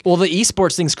things, like, Well, the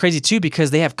esports thing's crazy too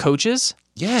because they have coaches.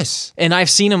 yes. And I've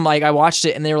seen them, like, I watched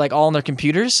it and they were like all on their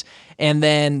computers. And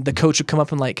then the coach would come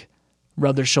up and like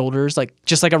rub their shoulders, like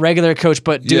just like a regular coach,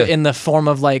 but do it in the form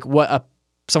of like what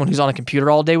someone who's on a computer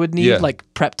all day would need, like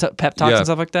pep talks and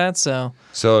stuff like that. So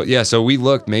we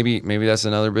looked, maybe that's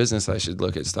another business I should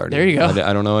look at starting. there you go.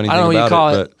 I don't know anything I don't know what you call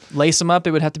about it. Lace them up.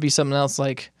 It would have to be something else,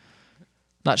 like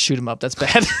not shoot them up. That's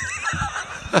bad.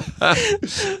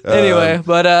 Anyway,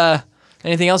 but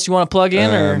anything else you want to plug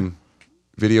in or?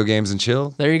 Video games and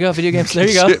chill. There you go. Video games. There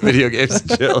you go. Video games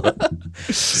and chill.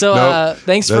 So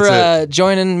thanks for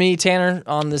joining me, Tanner,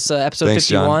 on this episode Thanks,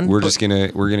 51.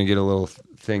 John. We're gonna get a little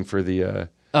thing for the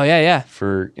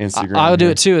for Instagram. I'll do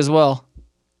it too as well.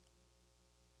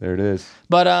 There it is.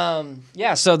 But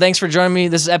so thanks for joining me.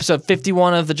 This is episode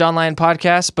 51 of the John Lyon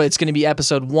podcast, but it's going to be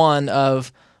episode 1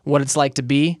 of what it's like to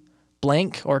be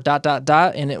blank or ...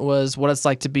 and it was what it's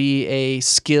like to be a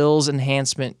skills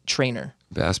enhancement trainer.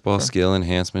 Basketball skill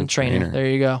enhancement trainer. There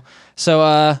you go.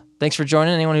 So thanks for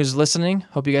joining anyone who's listening.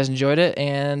 Hope you guys enjoyed it,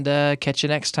 and catch you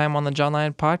next time on the John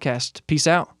Lyon podcast. Peace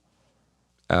out.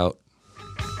 Out.